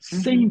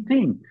 Same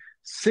thing.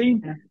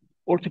 Same Yeah.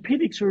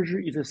 orthopedic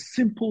surgery is a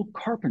simple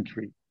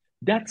carpentry.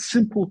 That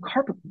simple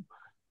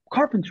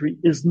carpentry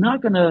is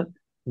not going to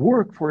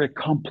work for a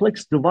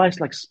complex device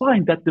like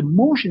spine that the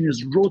motion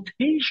is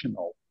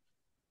rotational.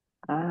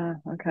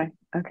 Okay.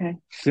 Okay.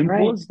 Simple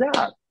Right. as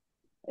that.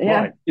 Yeah.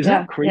 Right. Is Yeah.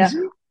 that Yeah. crazy?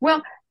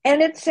 Well,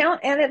 and it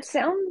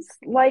sounds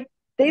like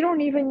they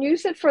don't even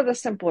use it for the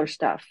simpler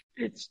stuff.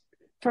 It's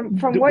From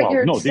what well,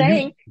 you're no, they use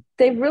saying,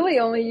 they really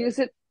only use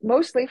it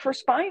mostly for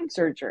spine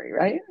surgery,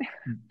 right?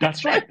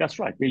 that's right. That's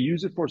right. They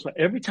use it for so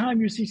every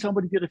time you see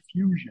somebody get a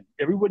fusion,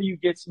 everybody who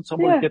gets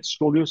somebody Yeah. gets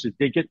scoliosis,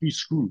 they get these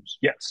screws.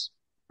 Yes.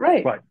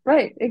 Right. Right.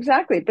 Right.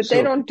 Exactly. But they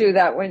So don't do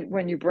that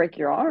when you break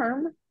your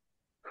arm.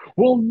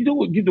 well,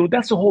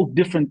 that's a whole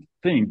different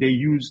thing. They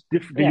use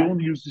different. They Yeah.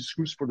 only use the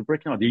screws for the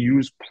breaking out. They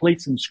use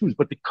plates and screws,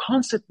 but the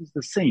concept is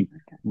the same: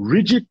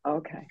 rigid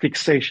Okay.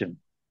 fixation.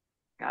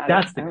 Got it.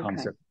 That's the Okay.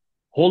 concept.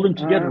 Hold them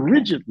together Okay.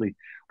 rigidly.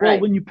 Well,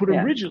 Right. when you put them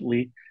Yeah.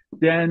 rigidly,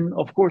 then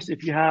of course,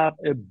 if you have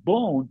a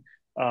bone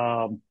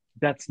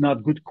that's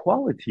not good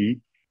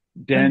quality,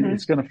 then Mm-hmm.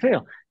 it's going to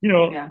fail.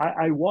 Yeah.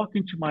 I walk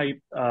into my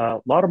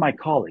a lot of my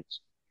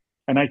colleagues,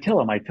 and I tell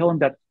them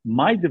that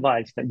my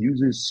device that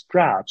uses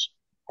straps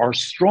are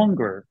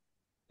stronger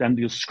than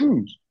the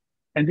screws.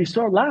 And they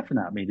start laughing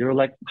at me. They're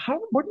like,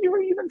 what do you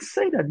even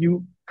say that?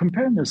 You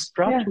comparing a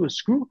strap Yeah. to a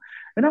screw?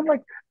 And I'm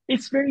like,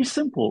 it's very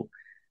simple.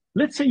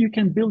 Let's say you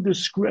can build a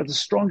screw as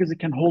strong as it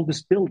can hold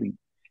this building.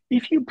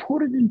 If you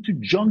put it into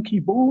junky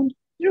bone,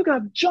 you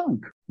got junk.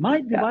 My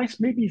Yeah. device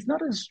maybe is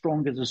not as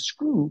strong as a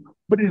screw,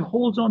 but it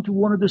holds on to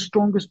one of the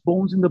strongest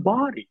bones in the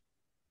body.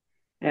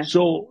 Yeah.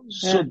 So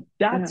Yeah.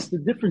 that's the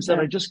difference that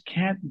Yeah. I just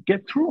can't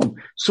get through them.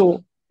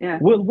 So, Yeah.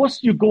 well,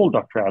 what's your goal,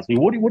 Dr. Aslie?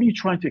 What are you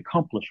trying to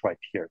accomplish right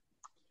here?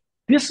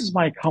 This is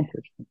my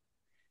accomplishment.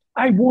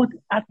 I want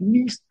at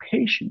least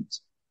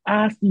patients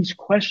ask these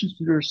questions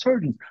to their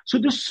surgeons so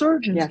the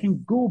surgeons Yes.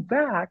 can go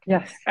back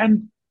Yes.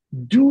 and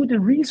do the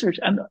research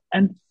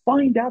and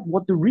find out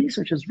what the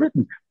research has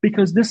written,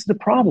 because this is the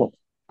problem.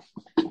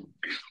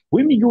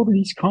 When we go to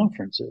these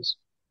conferences,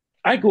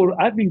 I've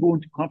been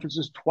going to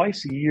conferences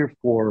twice a year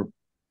for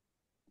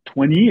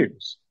 20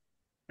 years.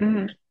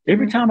 Mm-hmm.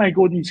 Every time I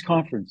go to these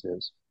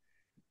conferences,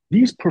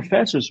 these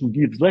professors who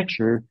give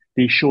lecture,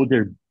 they show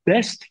their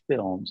best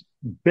films,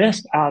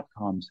 best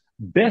outcomes,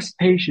 best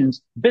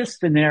patients, best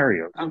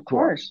scenarios. Of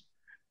course.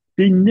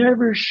 They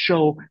never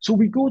show. So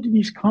we go to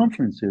these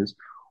conferences,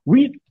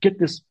 we get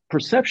this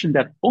perception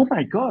that, oh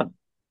my God,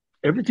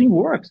 everything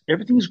works.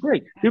 Everything's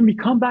great. Then we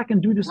come back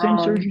and do the same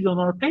Wrong. surgery on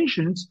our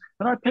patients,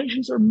 and our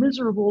patients are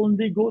miserable and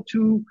they go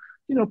to,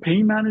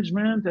 pain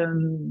management,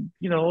 and,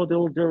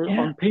 they're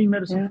Yeah. on pain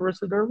medicine Yeah. for the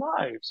rest of their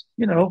lives.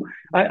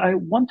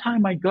 One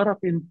time I got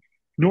up in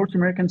North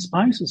American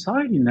Spine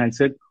Society and I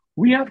said,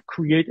 we have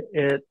created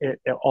an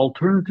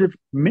alternative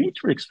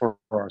matrix for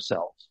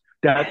ourselves,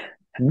 that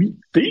we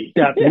think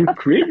that Yeah. we've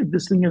created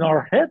this thing in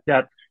our head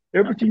that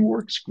everything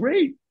works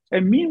great.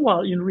 And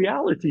meanwhile, in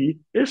reality,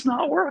 it's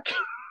not working.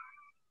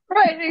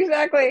 Right.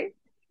 Exactly.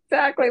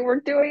 Exactly.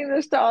 We're doing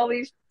this to all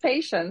these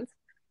patients,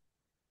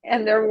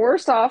 and they're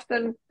worse off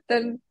than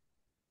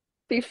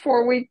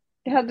before we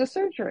had the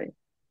surgery.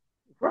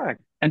 Right.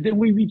 And then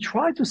when we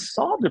try to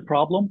solve the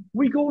problem,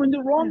 we go in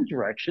the wrong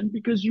direction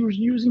because you're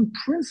using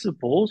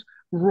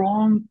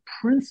wrong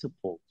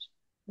principles.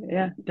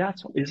 Yeah.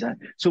 Is that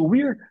so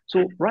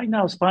right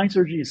now spine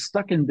surgery is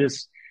stuck in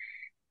this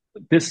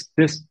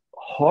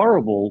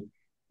horrible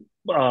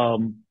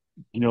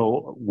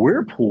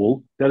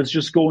whirlpool that is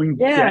just going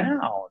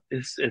down.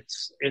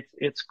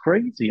 It's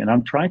crazy. And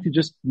I'm trying to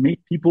just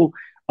make people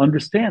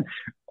understand.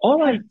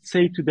 All I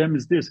say to them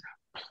is this: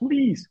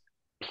 please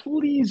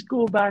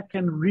go back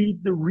and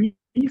read the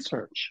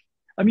research.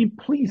 I mean,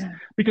 please,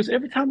 because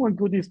every time I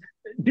go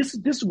this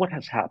is what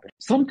has happened.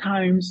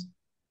 Sometimes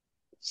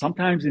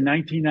in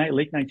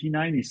late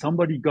 1990s,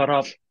 somebody got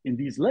up in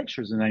these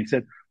lectures and I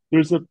said,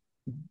 there's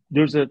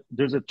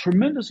a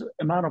tremendous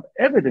amount of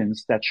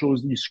evidence that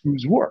shows these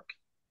screws work.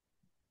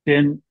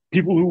 Then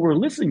people who were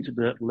listening to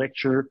the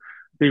lecture,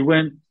 they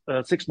went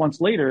 6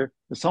 months later,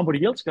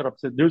 somebody else got up and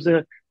said, there's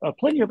a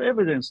plenty of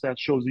evidence that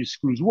shows these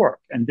screws work.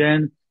 And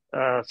then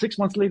 6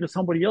 months later,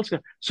 somebody else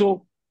got,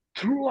 so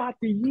throughout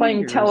the years.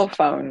 Playing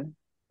telephone.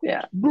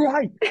 Yeah.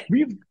 Right.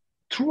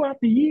 Throughout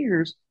the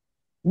years,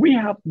 we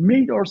have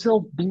made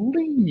ourselves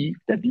believe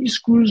that these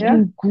screws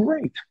do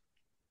great.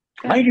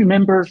 Yeah. I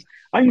remember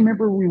I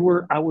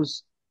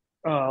was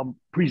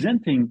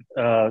presenting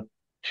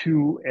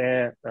to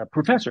a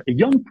professor, a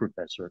young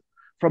professor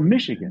from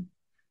Michigan.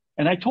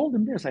 And I told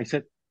him this. I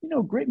said,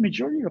 great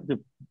majority of the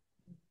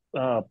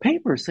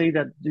papers say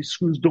that these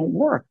screws don't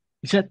work.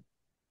 He said,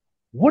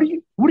 what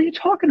are you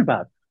talking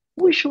about?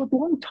 We showed a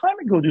long time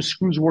ago the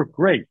screws work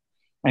great.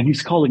 And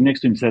his colleague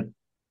next to him said,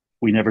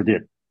 we never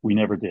did.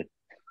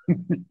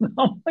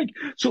 I'm like,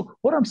 so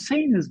what I'm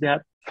saying is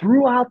that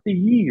throughout the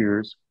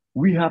years,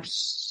 we have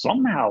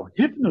somehow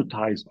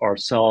hypnotized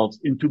ourselves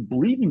into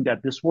believing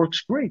that this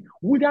works great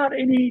without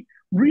any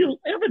real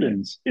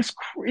evidence. It's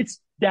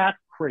that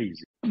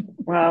crazy.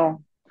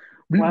 Wow.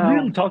 We Wow.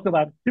 really talk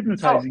about So,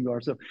 hypnotizing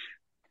ourselves.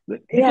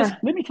 Because yeah.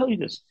 let me tell you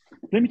this.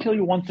 Let me tell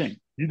you one thing.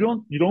 You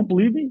don't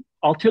believe me?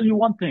 I'll tell you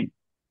one thing.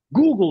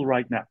 Google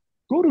right now.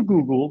 Go to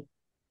Google,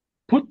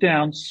 put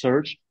down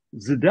search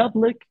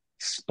Zedeblic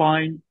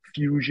spine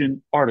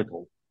fusion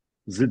article.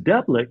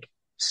 Zedeblic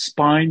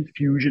spine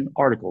fusion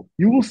article.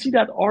 You will see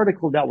that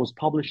article that was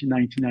published in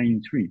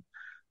 1993.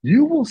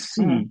 You will Uh,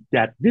 see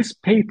that this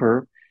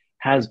paper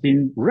has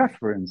been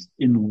referenced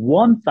in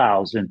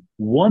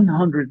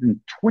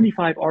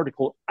 1,125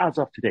 articles as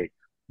of today.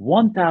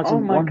 oh my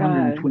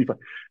God. 1,125.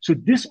 So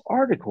this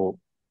article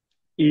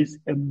is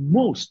a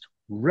most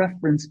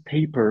referenced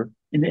paper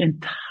in the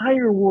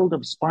entire world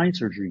of spine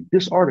surgery,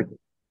 this article.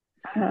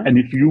 Uh, And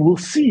if you will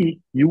see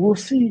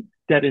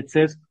that it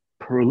says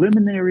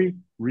preliminary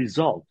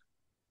result.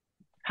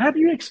 How do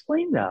you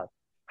explain that?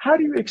 How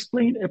do you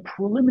explain a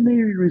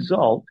preliminary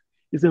result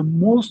is the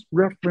most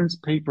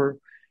referenced paper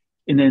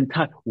in the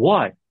entire?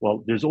 Why?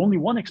 Well, there's only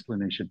one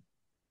explanation.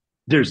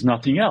 There's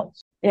nothing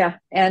else. yeah.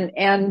 There's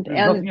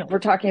nothing We're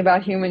else. talking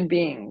about human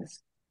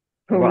beings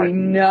who we Right.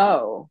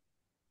 know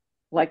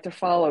like to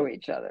follow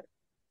each other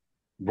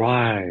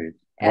Right.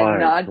 and Right.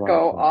 not Right.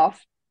 go Right.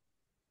 off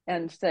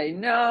and say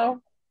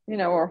no,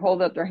 or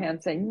hold up their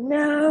hand saying,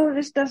 no,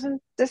 this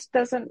doesn't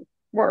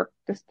work.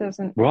 This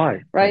doesn't,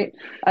 Right. Right. right?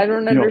 I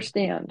don't You know,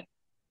 understand.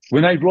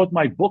 when I wrote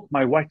my book,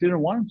 my wife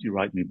didn't want me to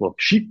write my book.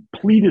 She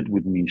pleaded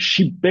with me.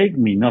 She begged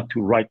me not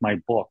to write my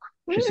book.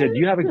 She said,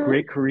 you have a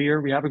great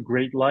career. We have a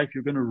great life.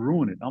 You're going to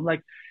ruin it. I'm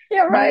like,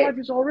 Yeah, my right. life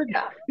is already,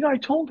 Yeah. I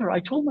told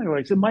my wife,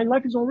 I said, my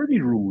life is already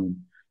ruined.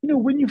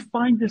 When you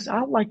find this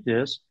out like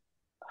this,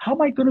 how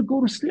am I going to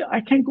go to sleep?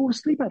 I can't go to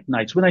sleep at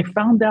nights when I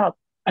found out,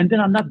 and then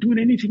I'm not doing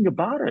anything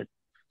about it.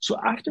 So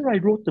after I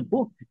wrote the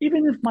book,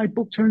 even if my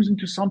book turns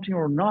into something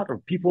or not, or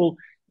people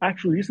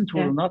actually listen to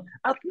it Yeah. or not,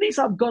 at least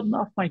I've gotten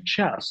off my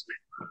chest.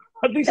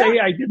 At least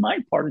Yeah. I did my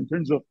part in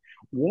terms of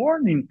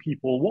warning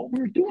people what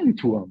we're doing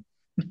to them.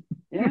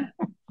 Yeah.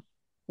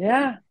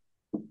 Yeah.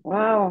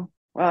 Wow.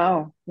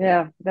 Wow.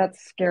 Yeah. That's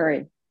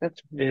scary. That's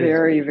It's,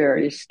 very,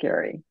 very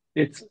scary.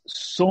 it's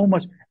so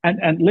much.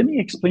 And let me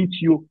explain to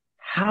you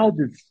how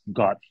this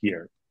got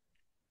here.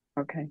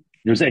 Okay.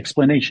 There's an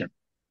explanation.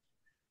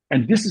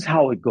 And this is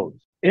how it goes.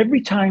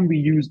 Every time we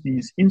use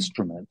these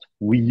instruments,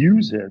 we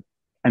use it,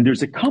 and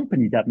there's a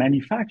company that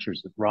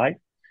manufactures it, right?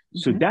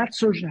 So Mm-hmm. that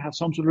surgeon has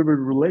some sort of a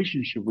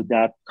relationship with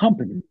that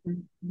company.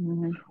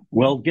 Mm-hmm.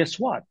 Well, guess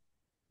what?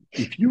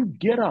 If you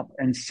get up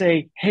and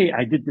say, hey,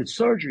 I did this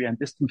surgery and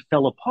this thing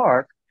fell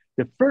apart,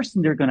 the first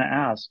thing they're going to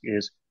ask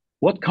is,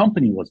 what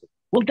company was it?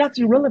 Well, that's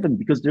irrelevant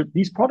because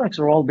these products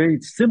are all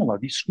very similar.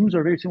 These screws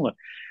are very similar.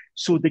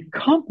 So the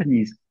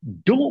companies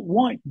don't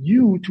want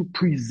you to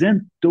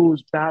present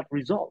those bad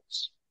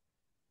results.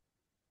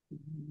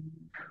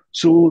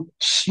 So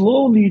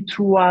slowly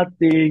throughout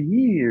the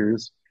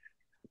years,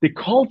 the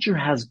culture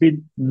has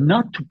been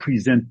not to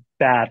present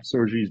bad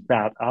surgeries,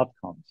 bad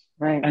outcomes.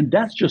 Right. And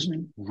that's just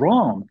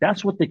wrong.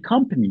 That's what the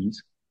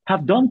companies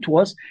have done to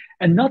us,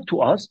 and not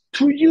to us,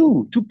 to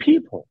you, to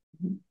people.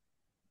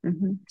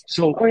 Mm-hmm.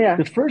 So Oh, yeah.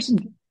 the first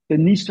thing that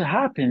needs to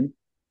happen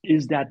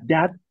is that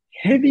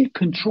heavy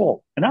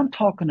control, and I'm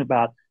talking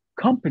about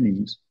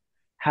companies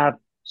have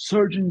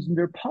surgeons in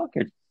their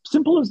pocket.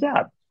 Simple as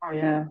that. Oh,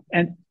 yeah.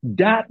 And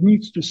that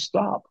needs to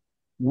stop.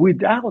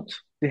 Without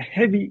the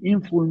heavy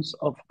influence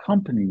of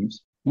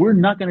companies, we're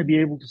not going to be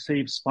able to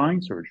save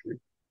spine surgery.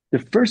 The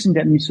first thing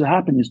that needs to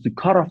happen is to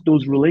cut off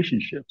those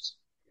relationships,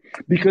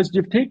 because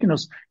they've taken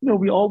us, I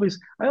always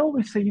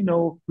say,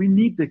 we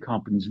need the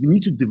companies. We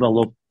need to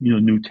develop,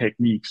 new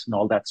techniques and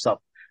all that stuff.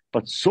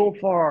 But so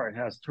far it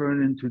has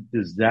turned into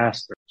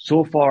disaster.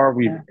 So far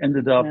we've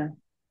ended up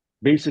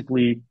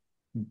basically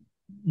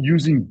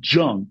using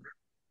junk.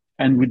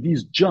 And with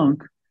these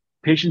junk,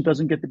 patient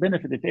doesn't get the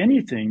benefit. If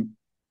anything,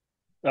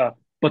 but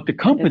the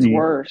company It's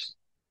worse.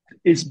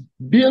 Is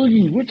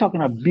billions. We're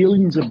talking about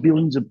billions of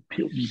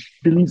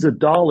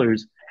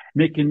dollars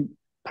making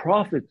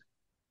profit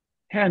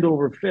hand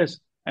over fist,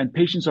 and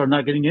patients are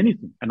not getting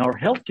anything, and our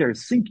healthcare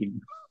is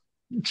sinking.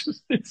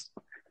 It's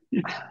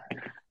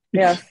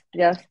Yes,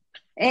 yes.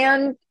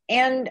 And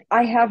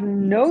I have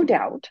no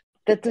doubt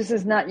that this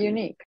is not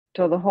unique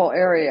to the whole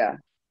area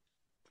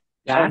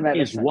of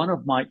medicine.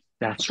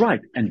 That's right.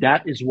 And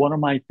that is one of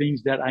my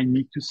things that I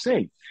need to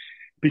say,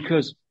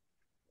 because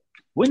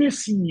when a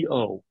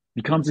CEO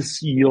becomes a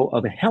CEO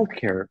of a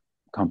healthcare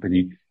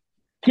company,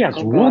 he has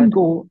one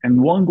goal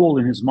and one goal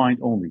in his mind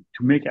only: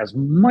 to make as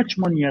much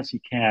money as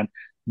he can,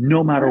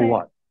 no matter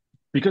what,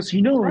 because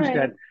he knows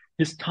that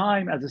his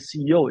time as a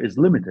CEO is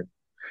limited.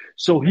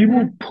 So he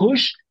will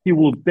push, he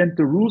will bend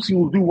the rules, he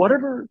will do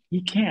whatever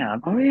he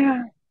can. Oh,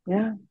 yeah.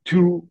 Yeah.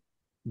 To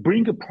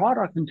bring a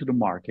product into the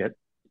market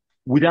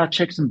without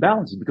checks and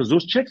balances, because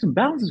those checks and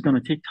balances are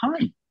going to take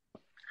time.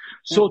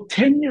 So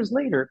 10 years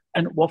later,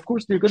 and of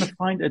course, they're going to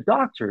find a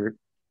doctor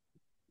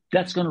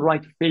that's going to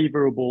write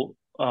favorable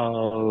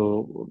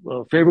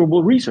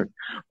favorable research.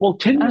 Well,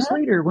 10 years Uh-huh.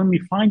 later, when we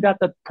find out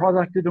that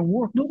product didn't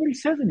work, nobody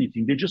says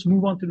anything. They just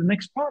move on to the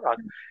next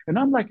product. And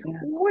I'm like, Yeah.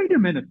 wait a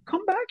minute,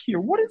 come back here.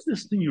 What is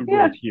this thing you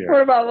Yeah. wrote here?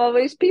 What about all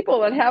these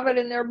people that have it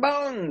in their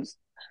bones?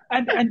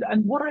 And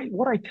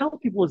what I tell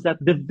people is that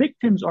the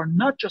victims are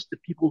not just the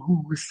people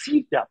who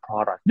receive that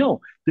product.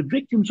 No, the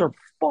victims are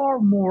far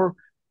more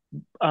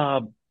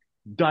uh,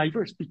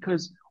 diverse,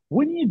 because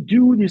when you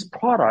do this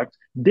product,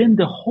 then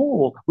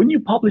when you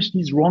publish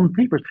these wrong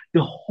papers,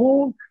 the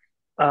whole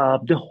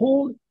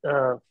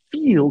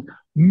field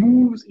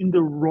moves in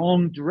the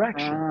wrong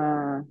direction.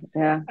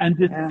 Yeah. And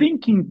the Yeah.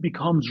 thinking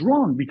becomes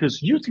wrong,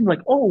 because you think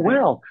like, oh, Right.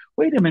 well,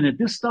 wait a minute,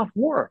 this stuff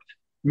worked.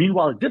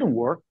 Meanwhile, it didn't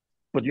work,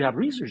 but you have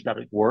research that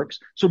it works.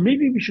 So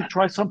maybe we should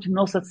try something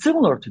else that's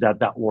similar to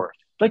that worked.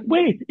 Like,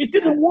 wait, it Yeah.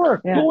 didn't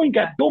work. Yeah.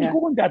 Don't Yeah.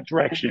 go in that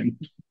direction.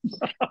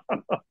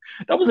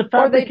 That was a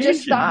Or they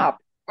just fabrication. stop.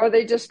 Or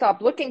they just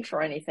stop looking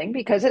for anything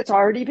because it's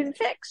already been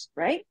fixed,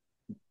 right?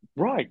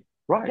 Right,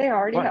 right, They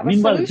already right. have a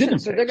Meanwhile, it solution.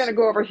 didn't So they're going fix.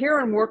 to go over here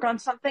and work on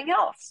something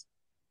else.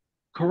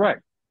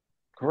 Correct,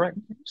 correct.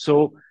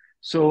 So,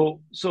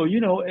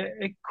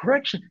 a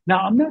correction. Now,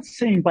 I'm not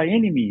saying by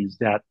any means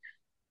that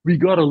we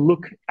got to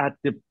look at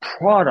the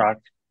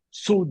product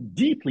so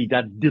deeply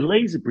that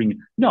delays it bringing.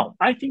 No,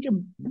 I think a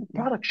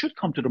product should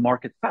come to the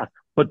market fast,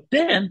 but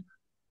then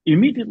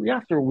immediately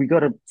after, we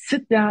got to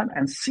sit down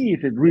and see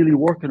if it really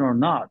working or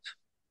not.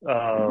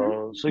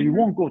 Mm-hmm. So you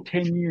won't go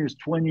 10 years,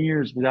 20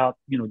 years without,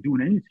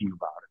 doing anything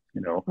about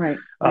it. Right.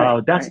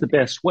 Right. That's Right. the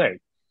best way.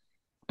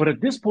 But at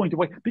this point,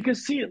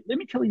 because see, let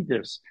me tell you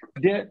this: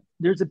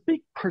 there's a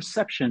big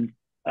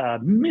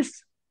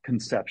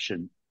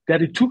misconception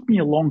that it took me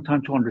a long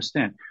time to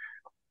understand.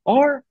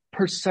 Our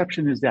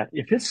perception is that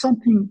if it's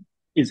something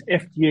is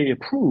FDA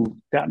approved,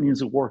 that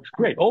means it works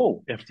great.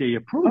 Oh, FDA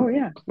approved. Oh,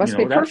 yeah. Must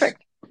be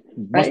perfect.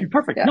 Must be Right?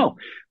 perfect. Yeah. No.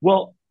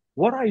 Well,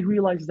 what I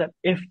realized is that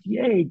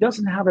FDA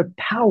doesn't have a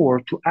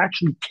power to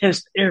actually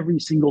test every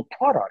single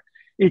product.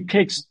 It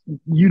takes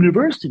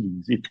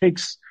universities. It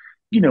takes,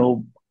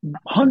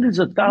 hundreds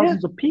of Yeah.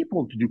 thousands of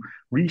people to do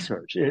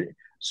research.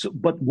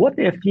 But what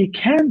the FDA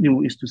can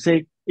do is to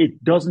say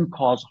it doesn't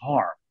cause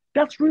harm.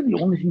 That's really the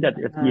only thing that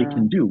the FDA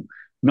can do,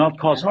 not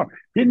cause Yeah. harm.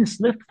 Then it's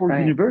left for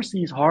Right.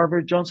 universities,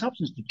 Harvard, Johns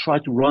Hopkins, to try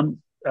to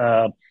run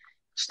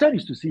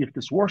studies to see if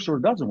this works or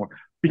doesn't work.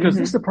 Because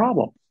this is the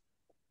problem.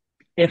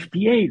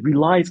 FDA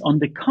relies on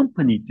the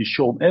company to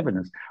show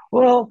evidence.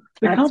 Well,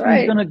 the That's company's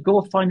right. going to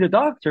go find a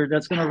doctor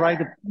that's going to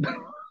write a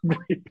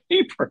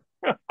paper.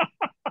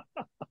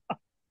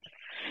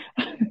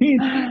 I mean,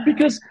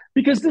 because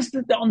this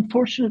is the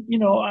unfortunate,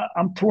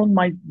 I'm throwing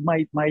my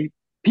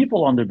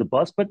people under the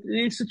bus, but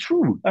it's the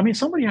truth. I mean,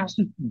 somebody has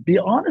to be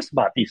honest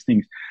about these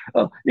things.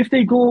 If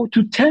they go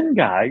to 10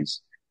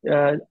 guys,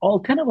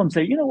 all 10 of them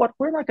say, you know what,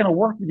 we're not going to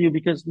work with you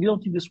because we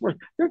don't think this works.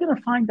 They're going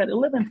to find that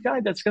 11th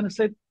guy that's going to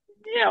say,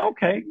 yeah,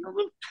 okay,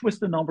 we'll twist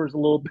the numbers a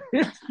little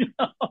bit.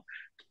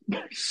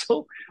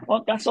 So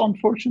that's an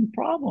unfortunate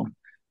problem.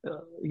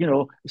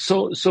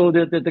 So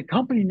the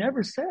company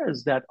never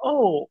says that,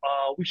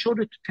 we showed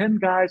it to 10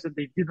 guys and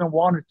they didn't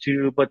want it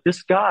to, but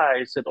this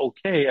guy said,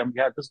 okay, and we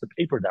have this is the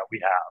paper that we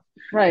have.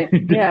 Right.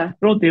 Yeah.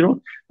 They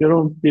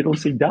don't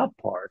say that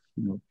part.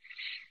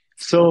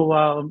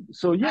 So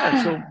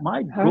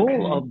my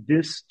goal of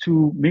this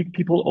to make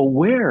people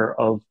aware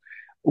of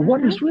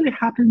what is really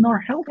happening in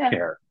our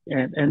healthcare,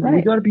 and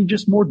we got to be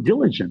just more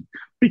diligent,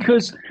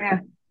 because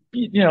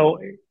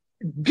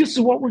this is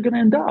what we're going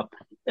to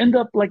end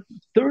up like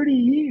 30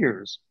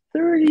 years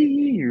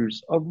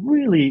of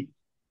really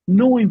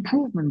no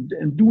improvement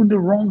and doing the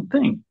wrong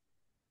thing.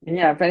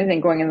 Yeah, if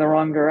anything, going in the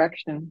wrong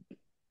direction.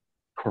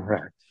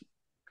 Correct.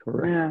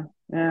 Yeah.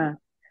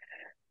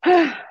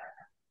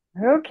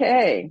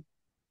 Okay.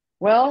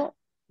 Well,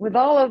 with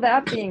all of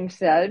that being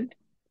said,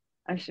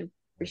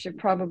 we should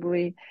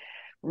probably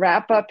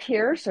wrap up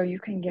here so you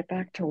can get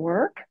back to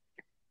work.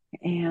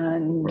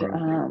 And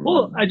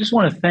well, I just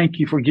want to thank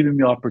you for giving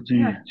me the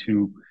opportunity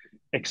to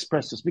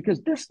express this,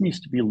 because this needs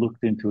to be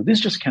looked into.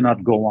 This just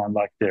cannot go on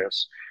like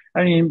this.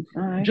 I mean,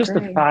 just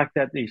the fact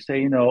that they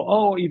say,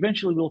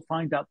 eventually we'll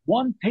find out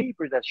one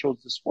paper that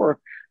shows this work.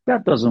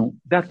 That's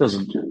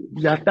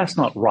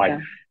not right.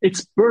 Yeah.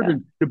 It's burden.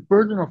 Yeah. The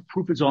burden of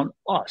proof is on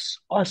us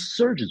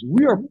surgeons.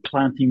 We are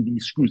planting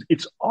these screws.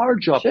 It's our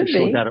job to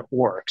show that it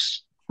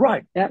works.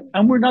 Right. Yep.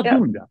 And we're not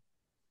doing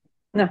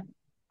that.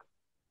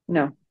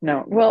 No.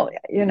 Well,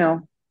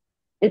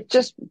 it's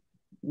just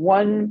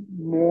one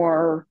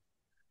more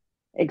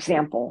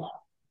example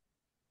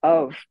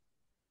of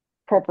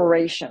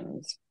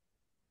corporations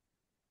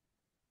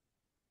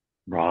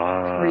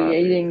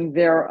creating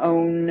their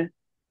own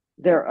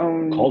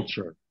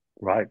culture,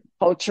 right?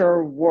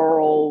 Culture,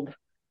 worldview,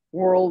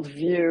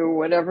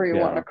 whatever you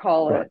want to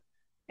call it,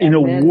 in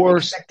a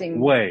worse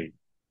way.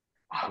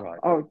 Right.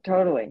 Oh,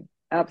 totally,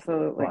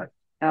 absolutely, right.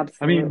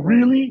 Absolutely. I mean,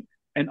 really,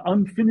 an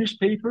unfinished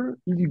paper,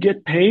 you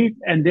get paid,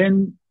 and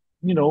then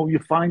you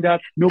find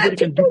out nobody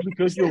can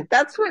duplicate your.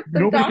 That's what the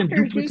nobody can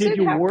duplicate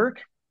your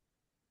work.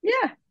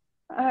 Yeah.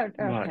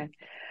 Okay. Right.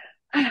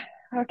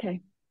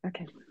 Okay.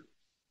 Okay.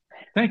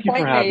 Thank you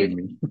for having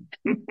me.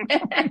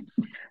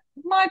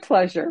 My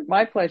pleasure.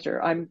 My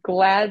pleasure. I'm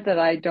glad that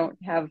I don't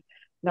have,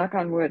 knock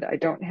on wood, I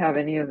don't have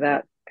any of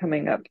that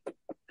coming up.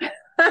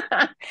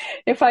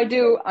 If I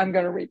do, I'm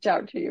going to reach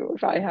out to you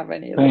if I have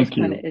any of those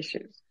kind of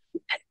issues.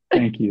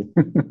 Thank you.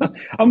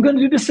 I'm going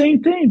to do the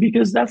same thing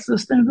because that's the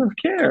standard of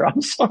care.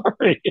 I'm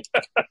sorry.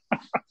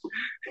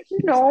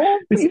 No,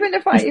 even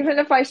if I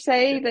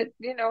say that,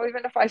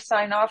 even if I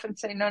sign off and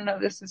say, no,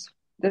 this is,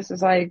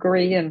 I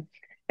agree. And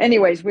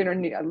anyways, we don't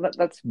need,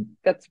 let's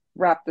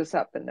wrap this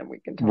up and then we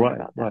can talk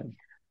about that.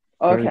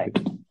 Right.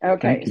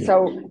 Okay.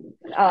 So,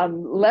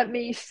 let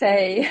me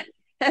say,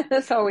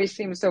 this always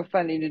seems so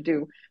funny to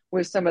do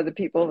with some of the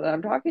people that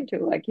I'm talking to,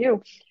 like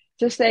you,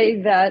 to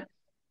say that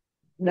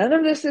none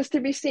of this is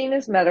to be seen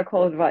as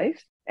medical advice.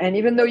 And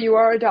even though you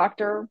are a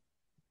doctor,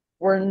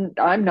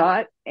 I'm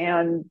not,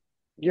 and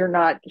you're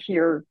not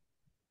here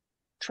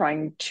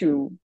trying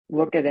to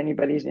look at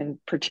anybody's in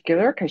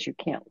particular because you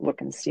can't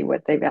look and see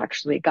what they've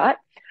actually got.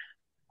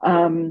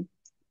 And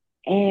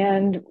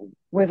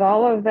with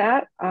all of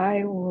that,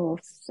 I will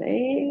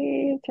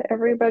say to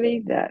everybody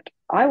that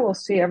I will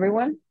see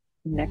everyone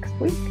next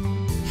week.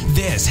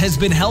 This has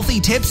been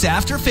Healthy Tips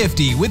After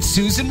 50 with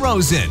Susan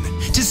Rosen.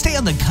 To stay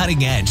on the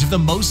cutting edge of the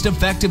most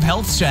effective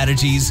health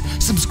strategies,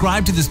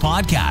 subscribe to this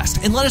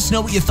podcast and let us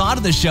know what you thought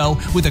of the show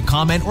with a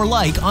comment or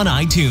like on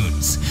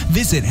iTunes.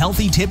 Visit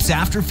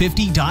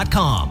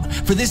healthytipsafter50.com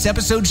for this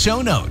episode's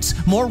show notes,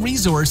 more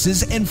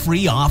resources, and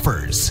free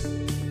offers.